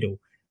sits in the middle.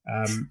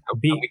 And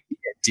we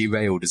get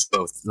derailed as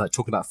well. Like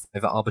talking about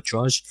fiber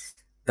arbitrage,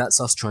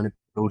 that's us trying to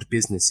build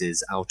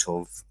businesses out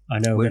of. I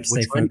know we have to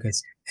stay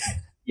focused.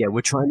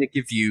 We're trying to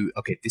give you,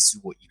 okay, this is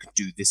what you can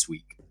do this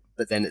week.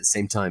 But then at the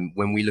same time,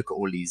 when we look at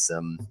all these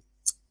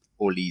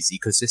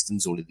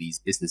ecosystems, all of these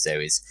business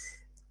areas,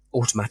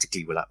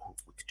 automatically we're like, oh,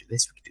 we could do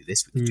this, we could do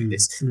this, we could do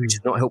this, which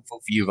is not helpful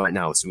for you right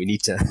now. So we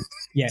need to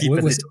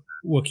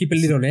we'll keep a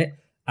lid on it.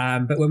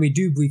 But when we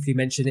do briefly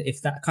mention it,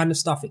 if that kind of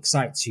stuff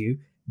excites you,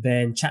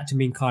 then chat to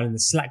me and Carl in the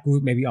Slack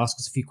group, maybe ask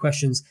us a few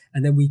questions,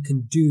 and then we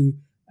can do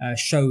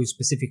shows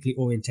specifically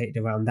orientated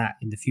around that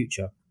in the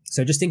future.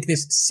 So just think of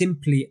this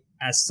simply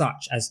as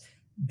such, as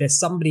there's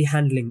somebody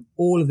handling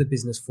all of the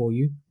business for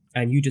you,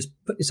 and you just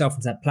put yourself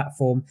into that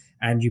platform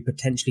and you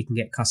potentially can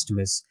get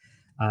customers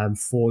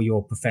for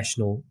your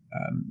professional,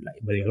 like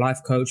whether you're a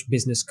life coach,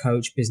 business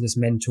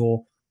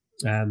mentor,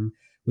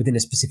 within a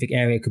specific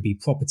area. It could be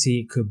property,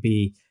 it could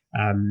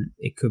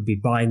be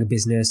buying a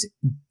business,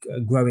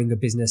 growing a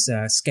business,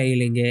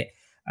 scaling it,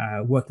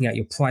 working out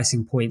your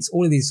pricing points,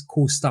 all of these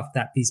cool stuff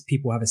that these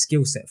people have a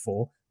skill set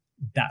for.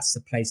 That's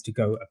the place to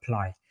go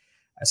apply.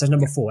 So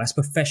number 4, that's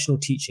professional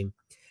teaching.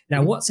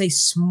 Now, what's a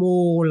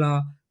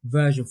smaller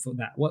version for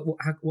that?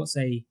 What's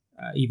a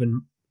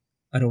even,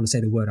 I don't want to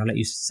say the word, I'll let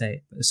you say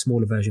it, but a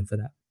smaller version for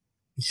that.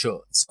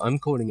 Sure. So I'm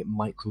calling it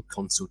micro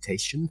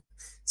consultation.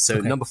 So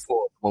number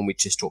 4, the one we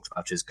just talked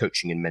about, is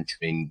coaching and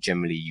mentoring.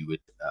 Generally, you would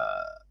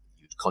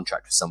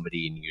contract with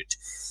somebody and you'd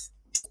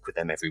talk with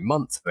them every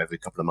month or every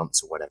couple of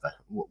months or whatever.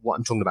 What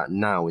I'm talking about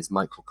now is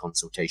micro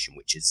consultation,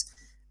 which is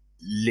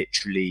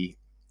literally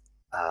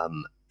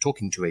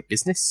talking to a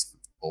business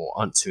or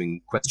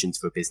answering questions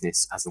for a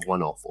business as a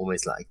one-off,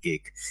 almost like a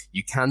gig.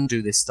 You can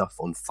do this stuff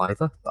on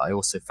Fiverr, but I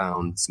also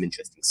found some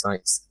interesting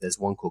sites. There's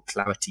one called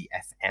Clarity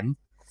FM.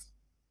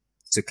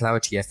 So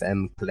Clarity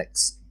FM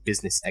collects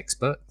business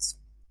experts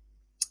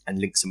and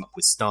links them up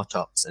with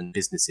startups and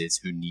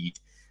businesses who need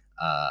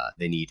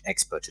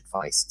expert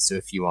advice. So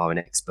if you are an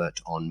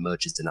expert on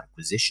mergers and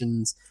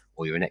acquisitions,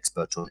 or you're an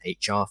expert on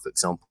HR, for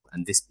example,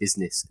 and this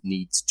business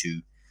needs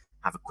to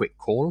have a quick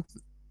call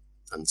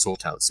and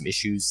sort out some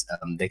issues,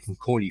 they can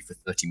call you for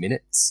 30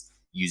 minutes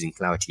using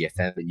Clarity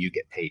FM, and you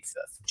get paid for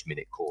a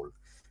 30-minute call.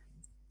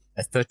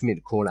 A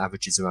 30-minute call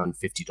averages around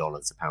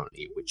 $50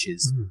 apparently, which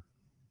is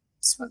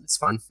it's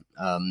fun.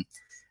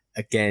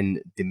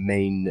 Again, the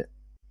main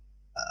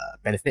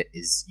benefit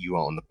is you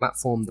are on the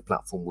platform. The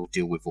platform will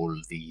deal with all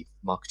of the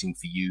marketing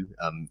for you.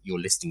 Your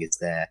listing is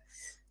there.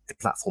 The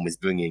platform is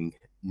bringing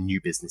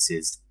new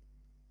businesses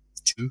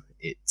to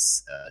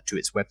its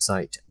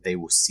website. They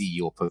will see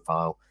your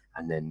profile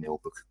and then they'll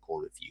book a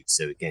call with you.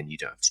 So again, you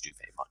don't have to do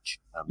very much.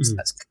 So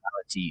that's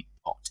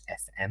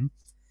clarity.fm.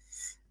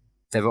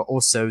 There are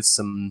also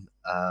some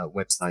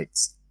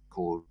websites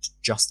called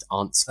Just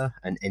Answer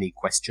and Any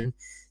Question.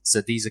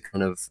 So these are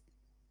kind of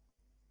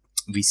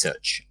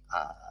research.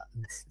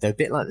 They're a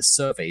bit like the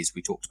surveys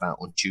we talked about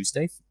on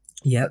Tuesday.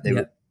 Yeah, they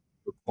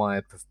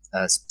require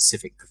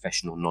specific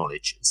professional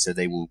knowledge, so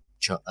they will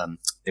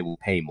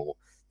pay more.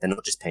 They're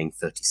not just paying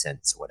 30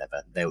 cents or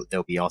whatever.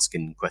 They'll be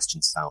asking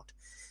questions about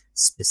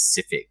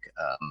specific,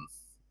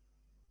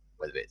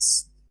 whether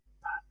it's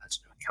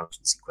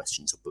accountancy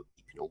questions or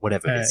bookkeeping or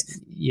whatever it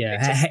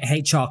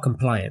is. HR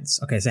compliance.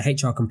 Okay, so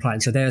HR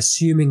compliance. So they're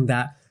assuming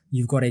that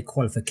you've got a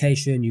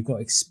qualification, you've got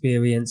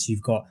experience,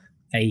 you've got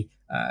a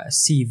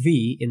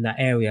CV in that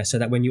area, so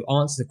that when you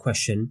answer the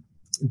question,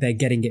 they're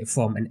getting it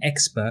from an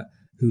expert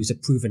who's a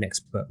proven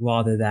expert,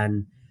 rather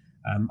than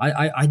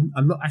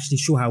I'm not actually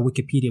sure how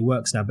Wikipedia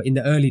works now, but in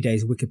the early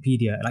days of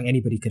Wikipedia, like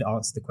anybody could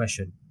answer the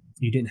question.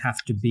 You didn't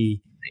have to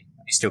be.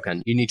 You still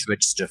can. You need to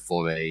register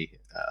for an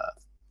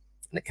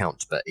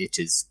account, but it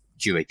is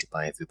curated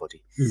by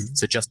everybody.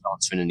 So Just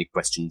Answering Any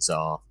Questions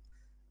are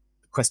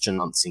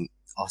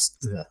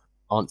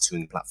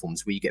answering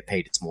platforms where you get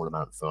paid a small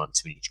amount for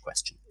answering each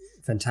question.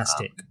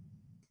 Fantastic.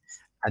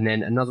 And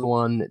then another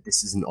one,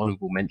 this is an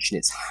honorable mention,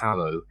 it's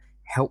Haro,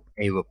 Help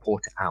a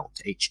Reporter Out,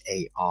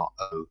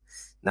 Haro.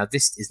 Now,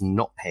 this is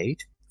not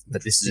paid,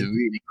 but this is a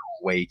really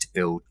cool way to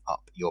build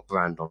up your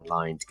brand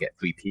online to get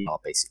free PR,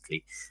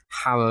 basically.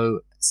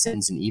 Haro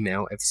sends an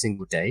email every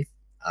single day,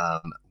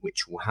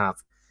 which will have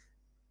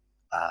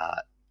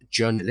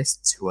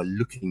journalists who are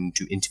looking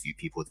to interview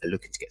people. They're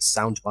looking to get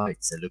sound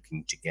bites, they're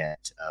looking to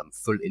get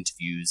full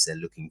interviews, they're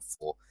looking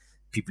for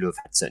people who have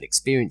had certain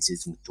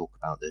experiences and talk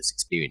about those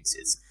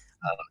experiences.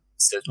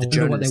 So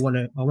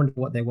the I wonder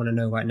what they want to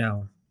know right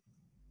now.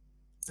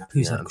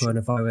 Who's had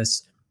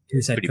coronavirus?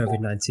 Who's had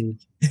COVID-19?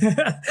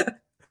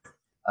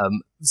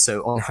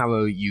 So on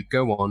Haro, you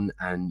go on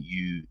and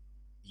you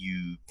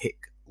pick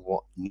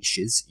what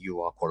niches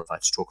you are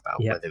qualified to talk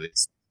about, whether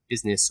it's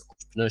business,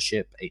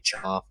 entrepreneurship,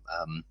 HR,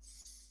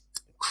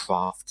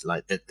 craft.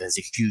 Like there's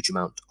a huge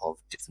amount of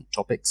different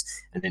topics,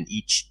 and then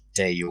each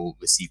day you'll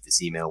receive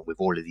this email with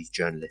all of these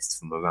journalists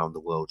from around the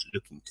world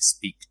looking to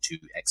speak to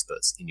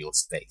experts in your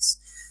space.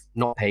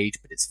 Not paid,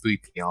 but it's free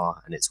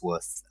PR, and it's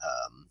worth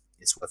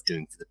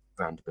doing for the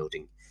brand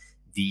building.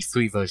 The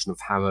free version of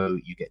Harrow,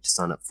 you get to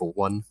sign up for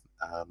one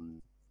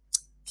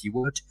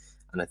keyword,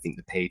 and I think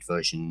the paid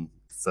version,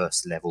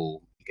 first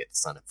level, you get to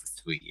sign up for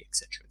 3,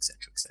 etc.,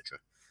 etc., etc.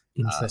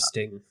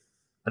 Interesting.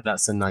 But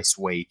that's a nice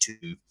way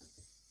to,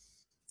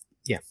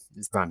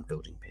 it's brand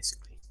building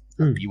basically.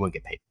 You won't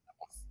get paid for that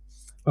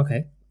one.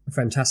 Okay,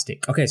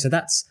 fantastic. Okay, so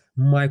that's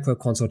micro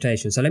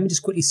consultation. So let me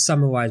just quickly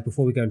summarize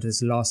before we go into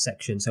this last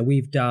section. So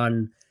we've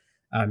done,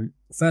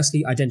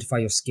 firstly, identify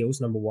your skills,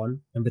 number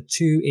 1. Number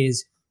 2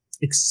 is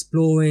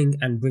exploring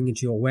and bringing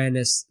to your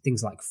awareness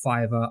things like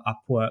Fiverr,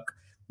 Upwork,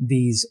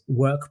 these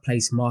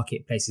workplace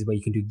marketplaces where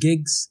you can do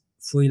gigs,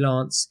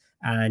 freelance,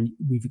 and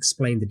we've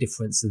explained the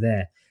difference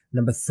there.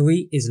 Number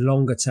 3 is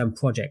longer term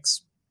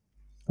projects,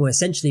 where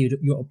essentially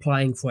you're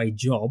applying for a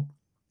job,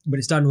 but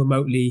it's done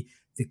remotely.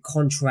 The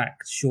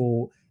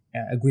contractual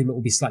agreement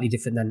will be slightly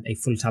different than a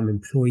full-time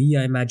employee,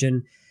 I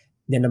imagine.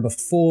 Then number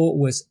 4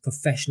 was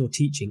professional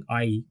teaching,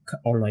 i.e.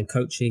 online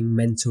coaching,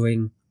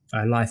 mentoring,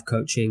 life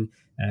coaching,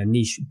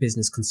 niche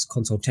business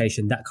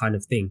consultation, that kind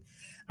of thing.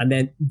 And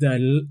then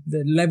the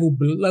level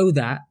below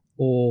that,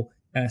 or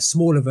a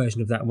smaller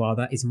version of that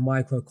rather, is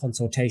micro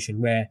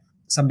consultation, where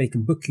somebody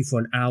can book you for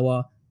an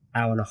hour,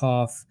 hour and a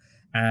half,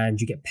 and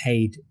you get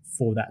paid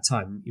for that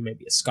time. You may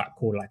be a Skype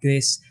call like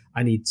this.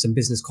 I need some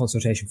business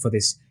consultation for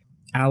this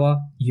hour.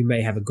 You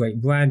may have a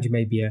great brand. You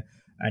may be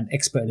an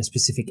expert in a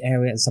specific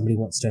area, and somebody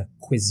wants to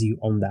quiz you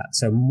on that.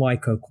 So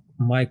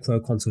micro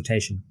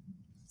consultation.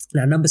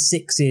 Now, number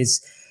 6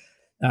 is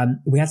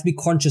we have to be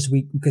conscious,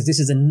 because this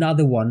is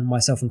another one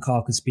myself and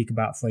Carl can speak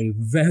about for a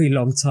very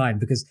long time,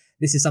 because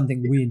this is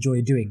something we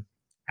enjoy doing.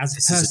 As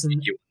a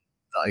person,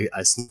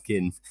 I snuck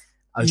in.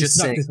 I was just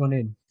saying, this one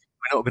in.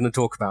 We're not going to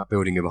talk about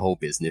building a whole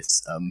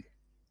business.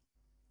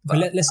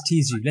 But let's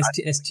tease you.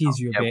 Let's tease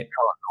you a bit.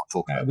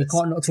 We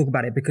can't not talk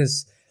about it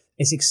because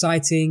it's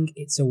exciting.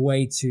 It's a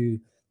way to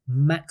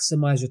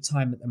maximize your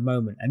time at the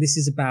moment. And this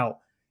is about,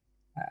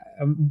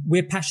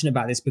 we're passionate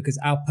about this because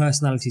our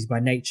personalities by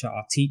nature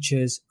are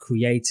teachers,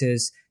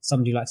 creators,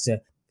 somebody who likes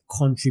to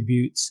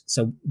contribute.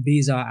 So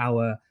these are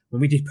when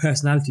we did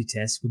personality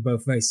tests, we're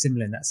both very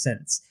similar in that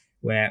sense,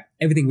 where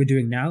everything we're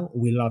doing now,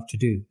 we love to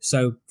do.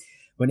 So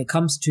when it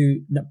comes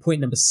to point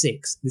number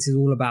 6, this is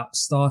all about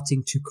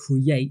starting to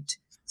create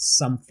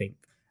something.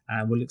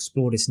 We'll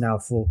explore this now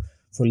for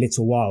a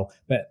little while,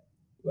 but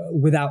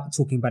without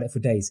talking about it for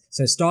days.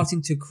 So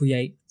starting to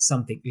create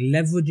something,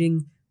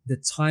 leveraging the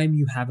time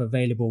you have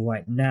available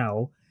right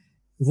now,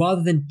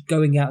 rather than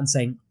going out and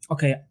saying,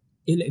 okay,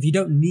 if you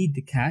don't need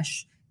the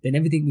cash, then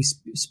everything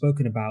we've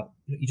spoken about,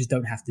 you just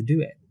don't have to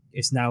do it.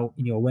 It's now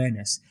in your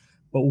awareness.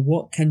 But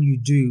what can you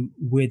do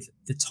with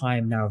the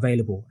time now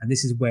available? And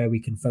this is where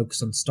we can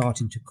focus on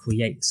starting to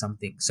create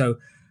something. So,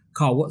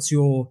 Carl, what's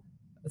your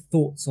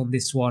thoughts on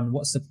this one?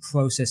 What's the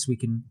process we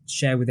can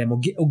share with them, or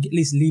at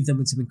least leave them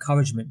with some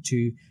encouragement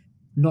to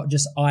not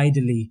just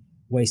idly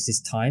waste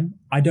this time?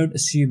 I don't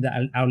assume that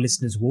our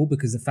listeners will,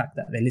 because the fact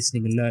that they're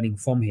listening and learning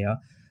from here,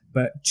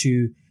 but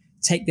to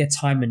take their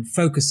time and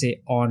focus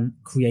it on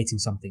creating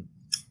something.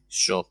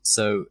 Sure.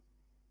 So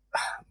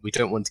we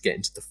don't want to get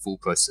into the full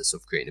process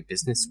of creating a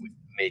business. We've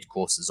made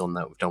courses on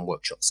that. We've done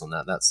workshops on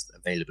that. That's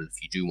available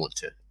if you do want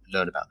to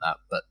learn about that.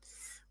 But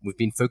we've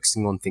been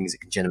focusing on things that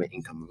can generate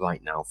income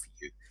right now for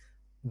you.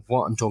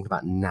 What I'm talking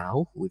about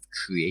now with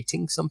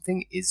creating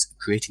something is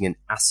creating an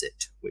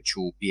asset which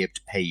will be able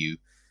to pay you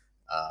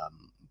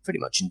pretty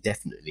much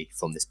indefinitely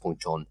from this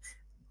point on.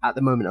 At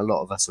the moment, a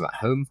lot of us are at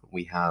home.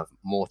 We have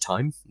more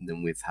time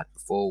than we've had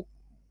before,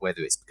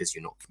 whether it's because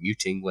you're not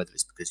commuting, whether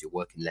it's because you're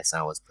working less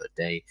hours per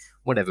day,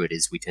 whatever it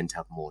is, we tend to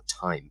have more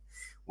time.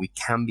 We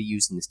can be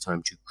using this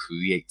time to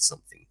create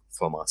something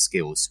from our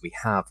skills. We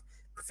have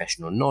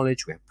professional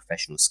knowledge, we have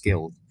professional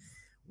skills.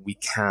 We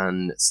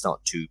can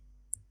start to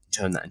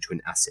turn that into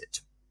an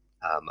asset,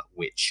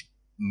 which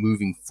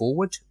moving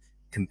forward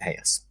can pay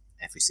us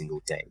every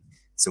single day.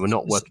 So we're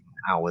not working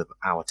hour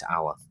to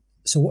hour.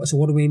 So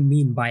what do we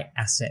mean by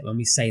asset when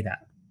we say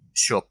that?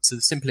 Sure. So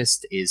the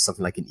simplest is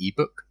something like an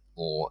ebook,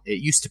 or it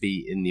used to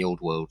be in the old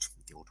world.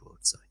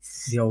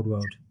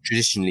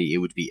 Traditionally, it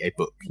would be a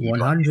book.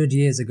 100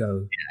 years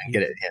ago. Yeah, and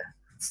get it.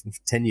 Yeah,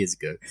 10 years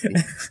ago.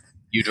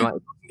 You'd write a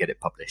book and get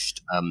it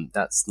published.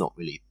 That's not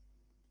really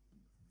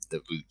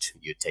the route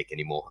you'd take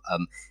anymore.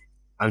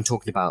 I'm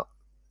talking about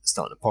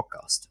starting a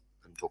podcast.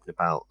 I'm talking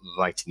about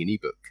writing an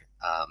ebook.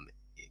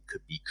 It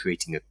could be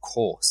creating a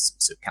course,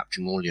 so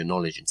capturing all your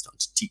knowledge and starting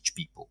to teach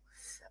people.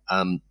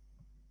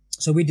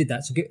 So we did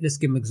that. So let's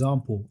give an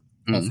example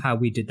of how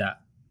we did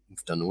that.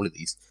 We've done all of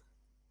these.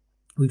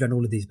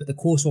 But the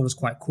course one was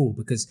quite cool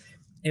because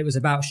it was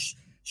about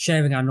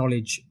sharing our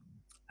knowledge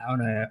on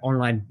an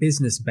online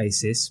business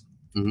basis,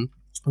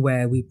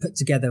 where we put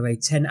together a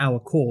 10-hour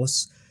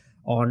course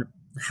on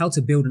how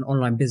to build an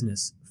online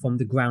business from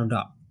the ground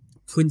up.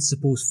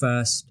 Principles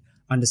first,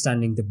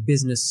 understanding the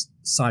business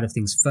side of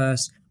things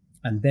first,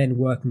 and then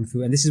working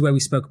through. And this is where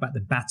we spoke about the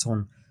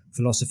baton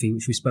philosophy,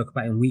 which we spoke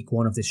about in week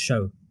 1 of this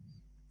show,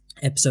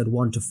 episode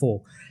 1 to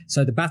 4.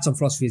 So the baton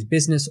philosophy is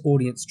business,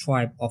 audience,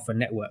 tribe, offer,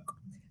 network.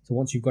 So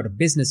once you've got a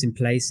business in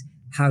place,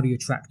 how do you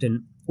attract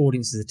an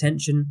audience's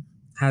attention?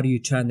 How do you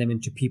turn them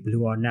into people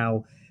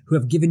who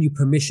have given you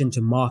permission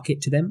to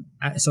market to them?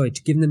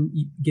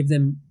 Give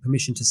them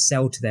permission to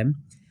sell to them.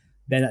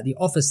 Then at the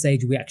offer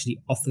stage, we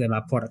actually offer them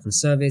our product and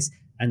service.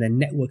 And then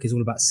network is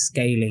all about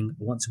scaling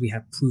once we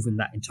have proven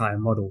that entire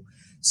model.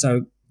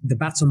 So the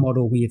baton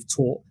model we have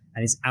taught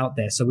and it's out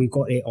there. So we've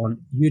got it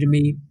on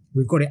Udemy.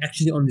 We've got it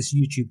actually on this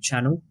YouTube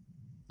channel.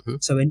 Mm-hmm.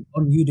 So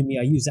on Udemy,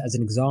 I use that as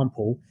an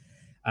example.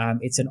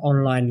 It's an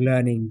online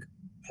learning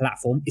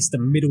platform. It's the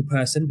middle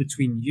person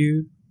between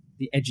you,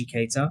 the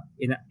educator.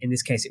 In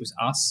this case, it was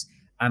us,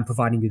 and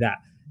providing you that.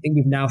 I think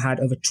we've now had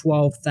over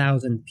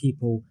 12,000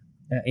 people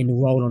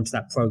enroll onto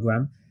that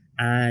program,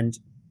 and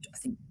I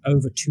think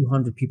over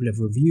 200 people have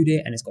reviewed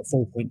it, and it's got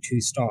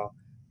 4.2 star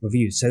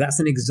reviews. So that's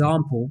an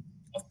example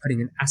of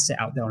putting an asset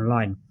out there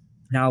online.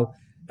 Now,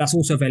 that's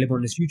also available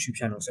on this YouTube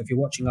channel. So if you're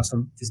watching us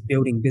on this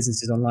Building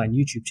Businesses Online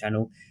YouTube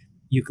channel,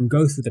 you can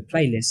go through the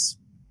playlists,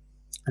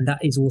 and that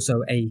is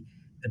also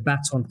the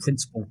Baton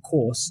Principle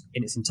course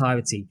in its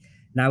entirety.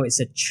 Now, it's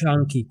a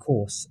chunky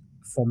course.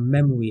 From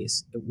memory,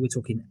 we're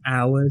talking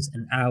hours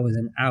and hours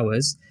and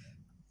hours,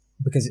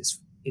 because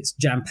it's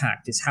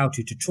jam-packed. It's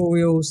how-to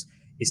tutorials,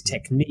 it's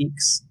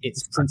techniques,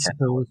 it's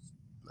principles.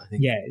 I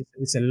think. Yeah,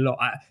 it's a lot.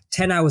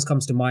 10 hours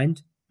comes to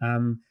mind,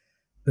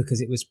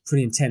 because it was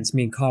pretty intense.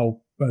 Me and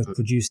Carl both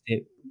produced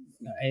it.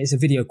 It's a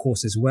video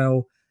course as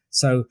well.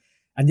 So,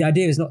 and the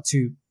idea is not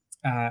to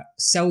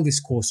sell this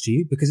course to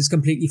you, because it's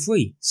completely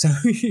free. So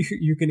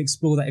you can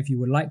explore that if you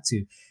would like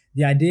to.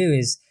 The idea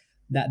is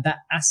that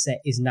asset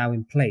is now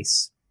in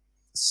place.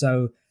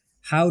 So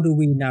how do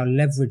we now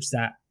leverage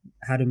that?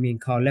 How do me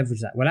and Carl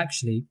leverage that? Well,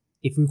 actually,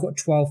 if we've got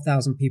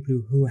 12,000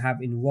 people who have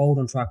enrolled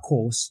onto our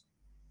course,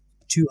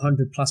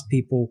 200 plus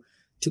people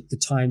took the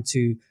time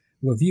to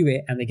review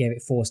it and they gave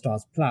it 4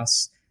 stars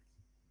plus.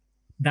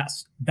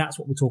 That's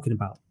what we're talking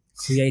about.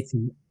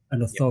 Creating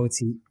an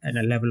authority and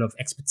a level of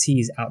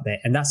expertise out there.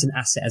 And that's an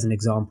asset as an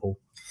example.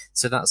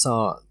 So that's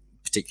our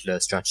particular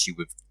strategy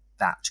with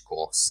that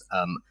course.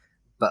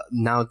 But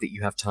now that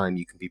you have time,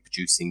 you can be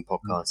producing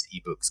podcasts,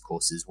 ebooks,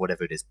 courses,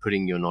 whatever it is,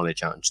 putting your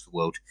knowledge out into the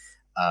world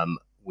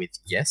with,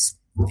 yes,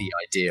 the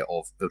idea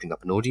of building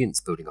up an audience,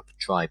 building up a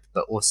tribe,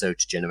 but also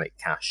to generate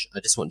cash. I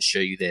just want to show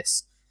you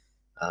this.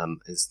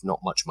 It's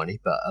not much money,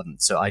 but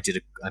so I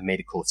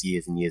made a course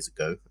years and years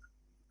ago,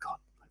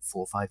 like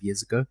 4 or 5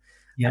 years ago,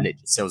 and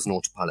it sells an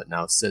autopilot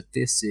now. So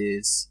this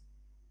is,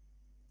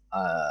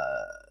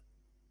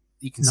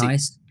 you can see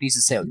these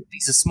are sales.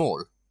 These are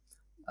small.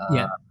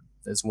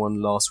 There's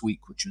one last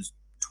week which was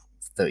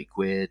 30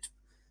 quid,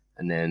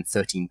 and then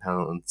 £13.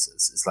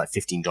 It's like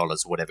 $15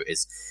 or whatever it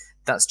is.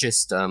 That's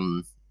just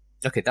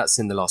okay. That's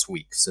in the last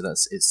week, so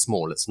it's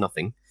small. It's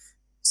nothing.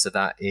 So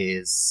that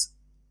is,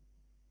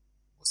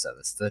 what's that?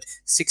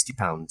 That's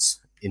 £60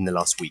 in the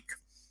last week.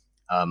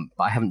 But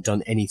I haven't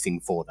done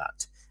anything for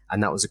that,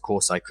 and that was a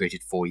course I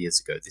created 4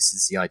 years ago. This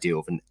is the idea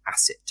of an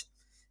asset,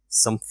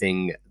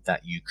 something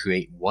that you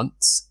create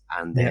once,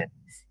 and then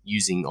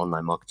using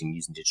online marketing,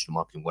 using digital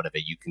marketing, whatever,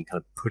 you can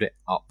kind of put it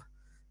up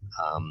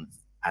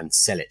and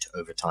sell it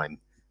over time.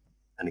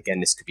 And again,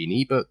 this could be an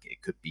ebook,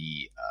 it could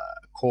be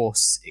a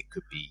course, it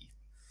could be,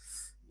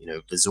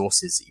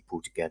 resources that you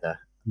pull together,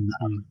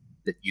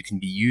 that you can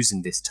be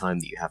using this time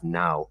that you have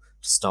now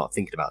to start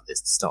thinking about this,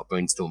 to start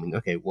brainstorming.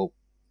 Okay, well,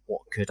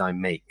 what could I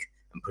make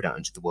and put out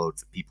into the world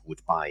that people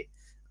would buy,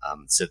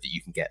 so that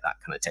you can get that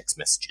kind of text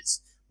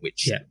messages,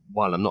 which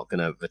while I'm not going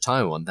to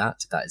retire on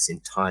that is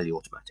entirely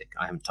automatic.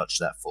 I haven't touched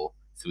that for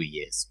 3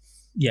 years.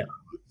 Yeah.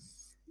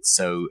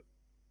 So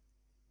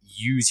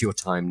use your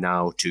time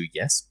now to,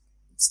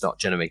 start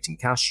generating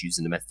cash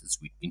using the methods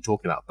we've been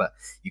talking about, but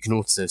you can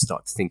also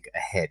start to think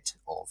ahead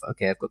of,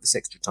 okay, I've got this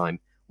extra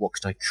time. What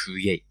could I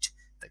create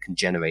that can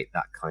generate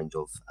that kind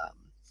of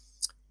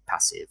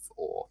passive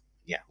or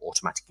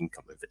automatic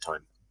income over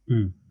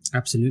time?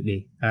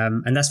 Absolutely.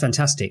 And that's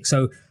fantastic.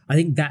 So I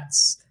think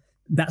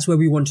that's where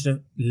we wanted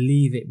to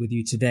leave it with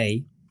you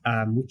today,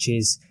 which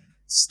is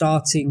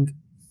starting,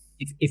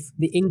 if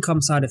the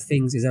income side of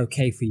things is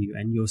okay for you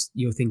and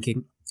you're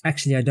thinking,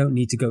 actually, I don't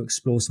need to go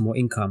explore some more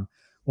income.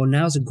 Well,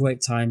 now's a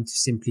great time to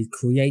simply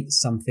create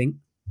something,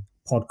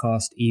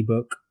 podcast,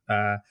 ebook,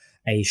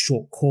 a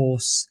short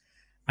course,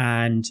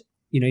 and,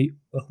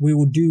 we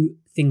will do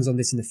things on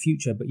this in the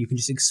future, but you can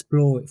just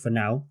explore it for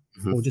now,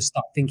 or just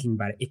start thinking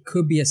about it. It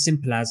could be as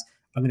simple as,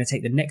 I'm going to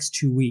take the next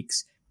 2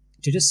 weeks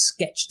to just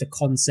sketch the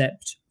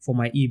concept for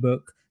my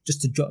ebook,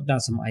 just to jot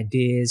down some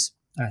ideas,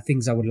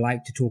 things I would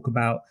like to talk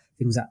about,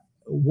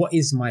 what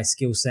is my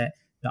skill set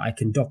that I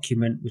can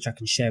document, which I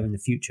can share in the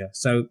future.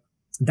 So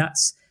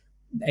that's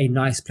a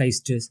nice place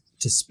to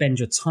spend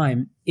your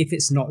time, if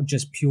it's not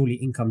just purely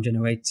income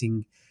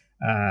generating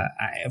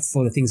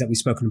for the things that we've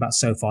spoken about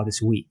so far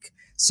this week.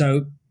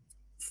 So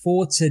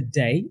for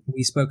today,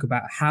 we spoke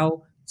about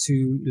how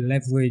to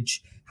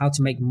leverage, how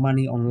to make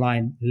money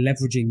online,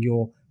 leveraging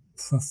your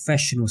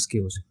professional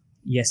skills.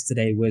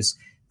 Yesterday was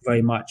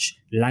very much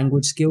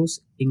language skills,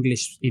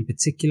 English in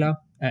particular.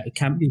 It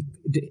can be,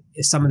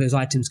 some of those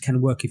items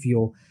can work if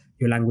your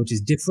language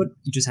is different.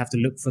 You just have to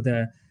look for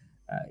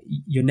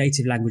your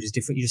native language is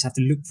different. You just have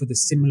to look for the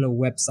similar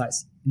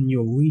websites in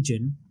your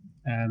region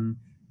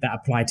that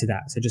apply to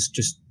that. So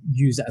just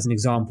use that as an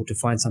example to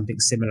find something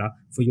similar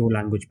for your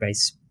language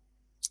base.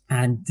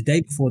 And the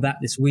day before that,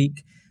 this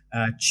week,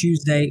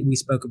 Tuesday, we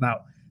spoke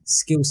about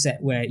skill set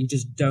where you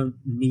just don't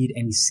need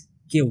any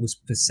skills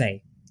per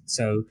se.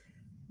 So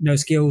no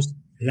skills,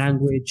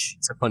 language.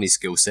 It's a funny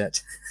skill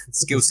set.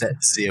 Skill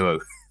set 0.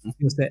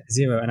 Skill set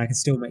 0, and I can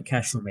still make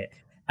cash from it.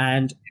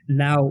 And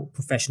now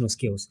professional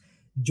skills.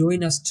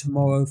 Join us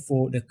tomorrow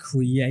for the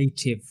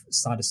creative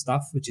side of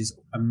stuff, which is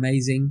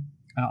amazing.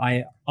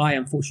 I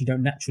unfortunately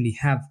don't naturally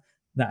have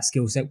that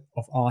skill set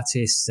of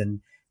artists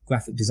and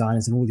graphic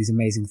designers and all these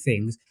amazing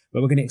things,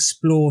 but we're going to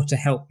explore to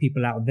help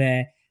people out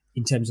there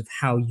in terms of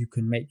how you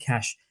can make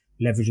cash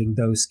leveraging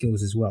those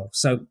skills as well.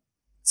 So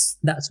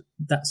that's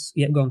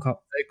yeah, go on,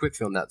 Carl. Very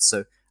quickly on that.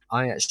 So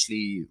I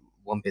actually,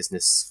 one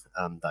business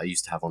that I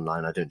used to have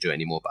online, I don't do it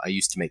anymore, but I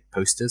used to make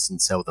posters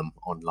and sell them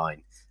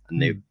online, and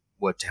they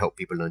were to help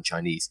people learn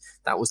Chinese.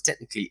 That was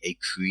technically a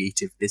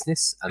creative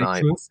business, and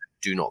I also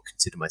do not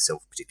consider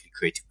myself a particularly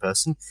creative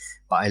person,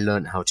 but I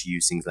learned how to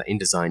use things like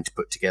InDesign to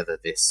put together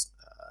this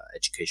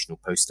educational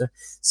poster.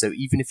 So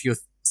even if you're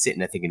sitting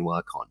there thinking, well,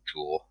 I can't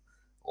draw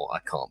or I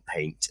can't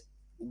paint,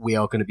 we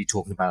are going to be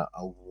talking about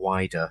a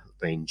wider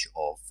range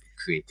of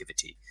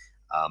creativity.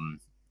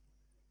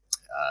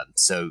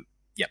 So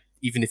yeah,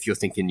 even if you're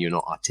thinking you're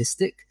not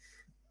artistic,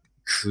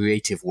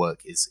 creative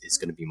work is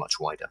going to be much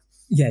wider.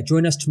 Yeah,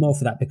 join us tomorrow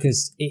for that,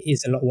 because it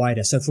is a lot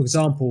wider. So for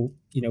example,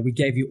 we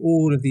gave you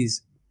all of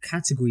these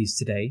categories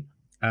today,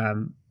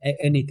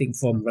 anything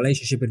from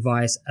relationship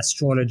advice,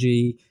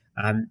 astrology,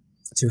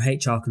 to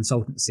HR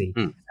consultancy.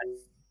 And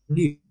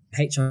new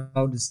HR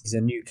is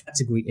a new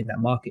category in that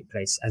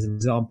marketplace, as an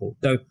example.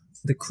 So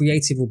the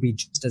creative will be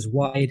just as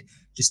wide,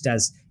 just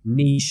as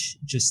niche,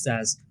 just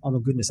as, oh my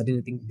goodness, I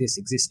didn't think this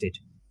existed.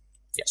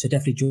 Yeah. So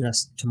definitely join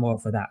us tomorrow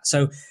for that.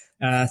 So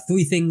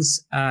 3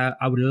 things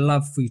I would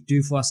love for you to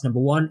do for us. Number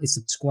 1 is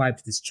subscribe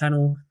to this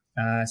channel.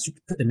 So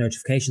put the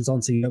notifications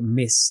on so you don't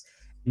miss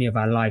any of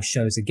our live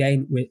shows.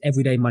 Again, we're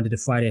every day, Monday to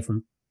Friday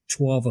from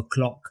 12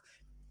 o'clock.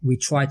 We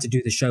try to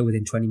do the show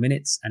within 20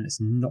 minutes, and it's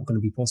not going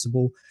to be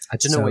possible. I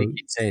don't know why you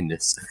keep saying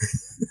this.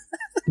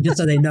 just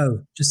so they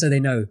know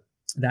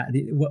that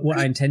what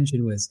our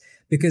intention was.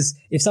 Because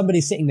if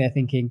somebody's sitting there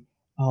thinking,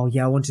 oh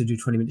yeah, I want to do a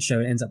 20-minute show,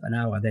 and it ends up an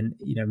hour, then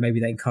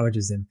maybe that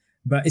encourages them.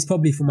 But it's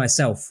probably for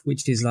myself,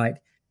 which is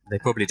like, they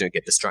probably don't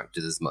get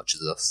distracted as much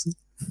as us.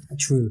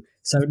 True.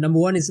 So number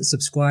 1 is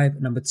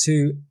subscribe. Number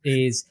 2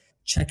 is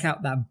check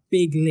out that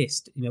big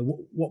list.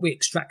 What we're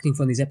extracting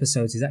from these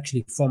episodes is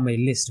actually from a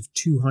list of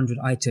 200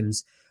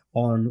 items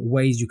on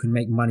ways you can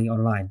make money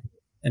online.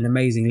 An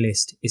amazing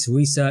list. It's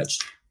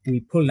researched.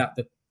 We pulled out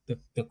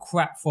the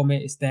crap from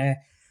it. It's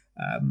there.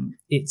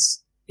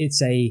 It's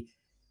a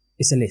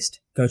list.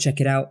 Go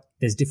check it out.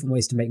 There's different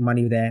ways to make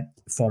money there,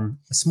 from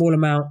a small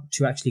amount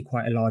to actually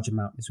quite a large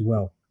amount as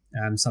well.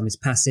 Some is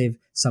passive,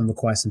 some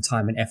require some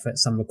time and effort,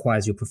 some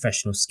requires your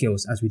professional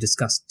skills, as we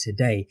discussed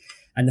today.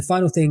 And the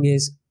final thing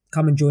is,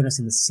 come and join us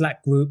in the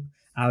Slack group.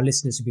 Our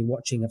listeners who've been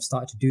watching have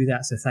started to do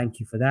that, so thank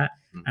you for that.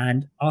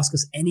 And ask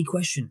us any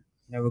question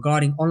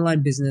regarding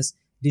online business,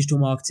 digital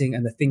marketing,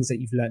 and the things that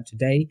you've learned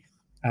today.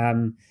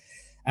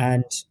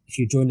 And if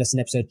you joined us in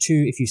episode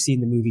 2, if you've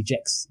seen the movie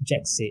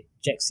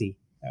Jexi,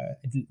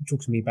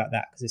 talk to me about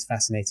that, because it's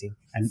fascinating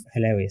and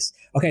hilarious.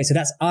 Okay, so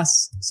that's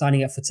us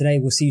signing up for today.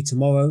 We'll see you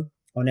tomorrow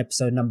on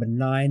episode number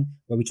 9,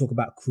 where we talk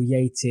about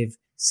creative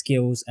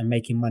skills and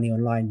making money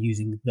online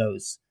using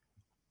those.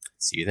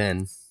 See you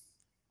then.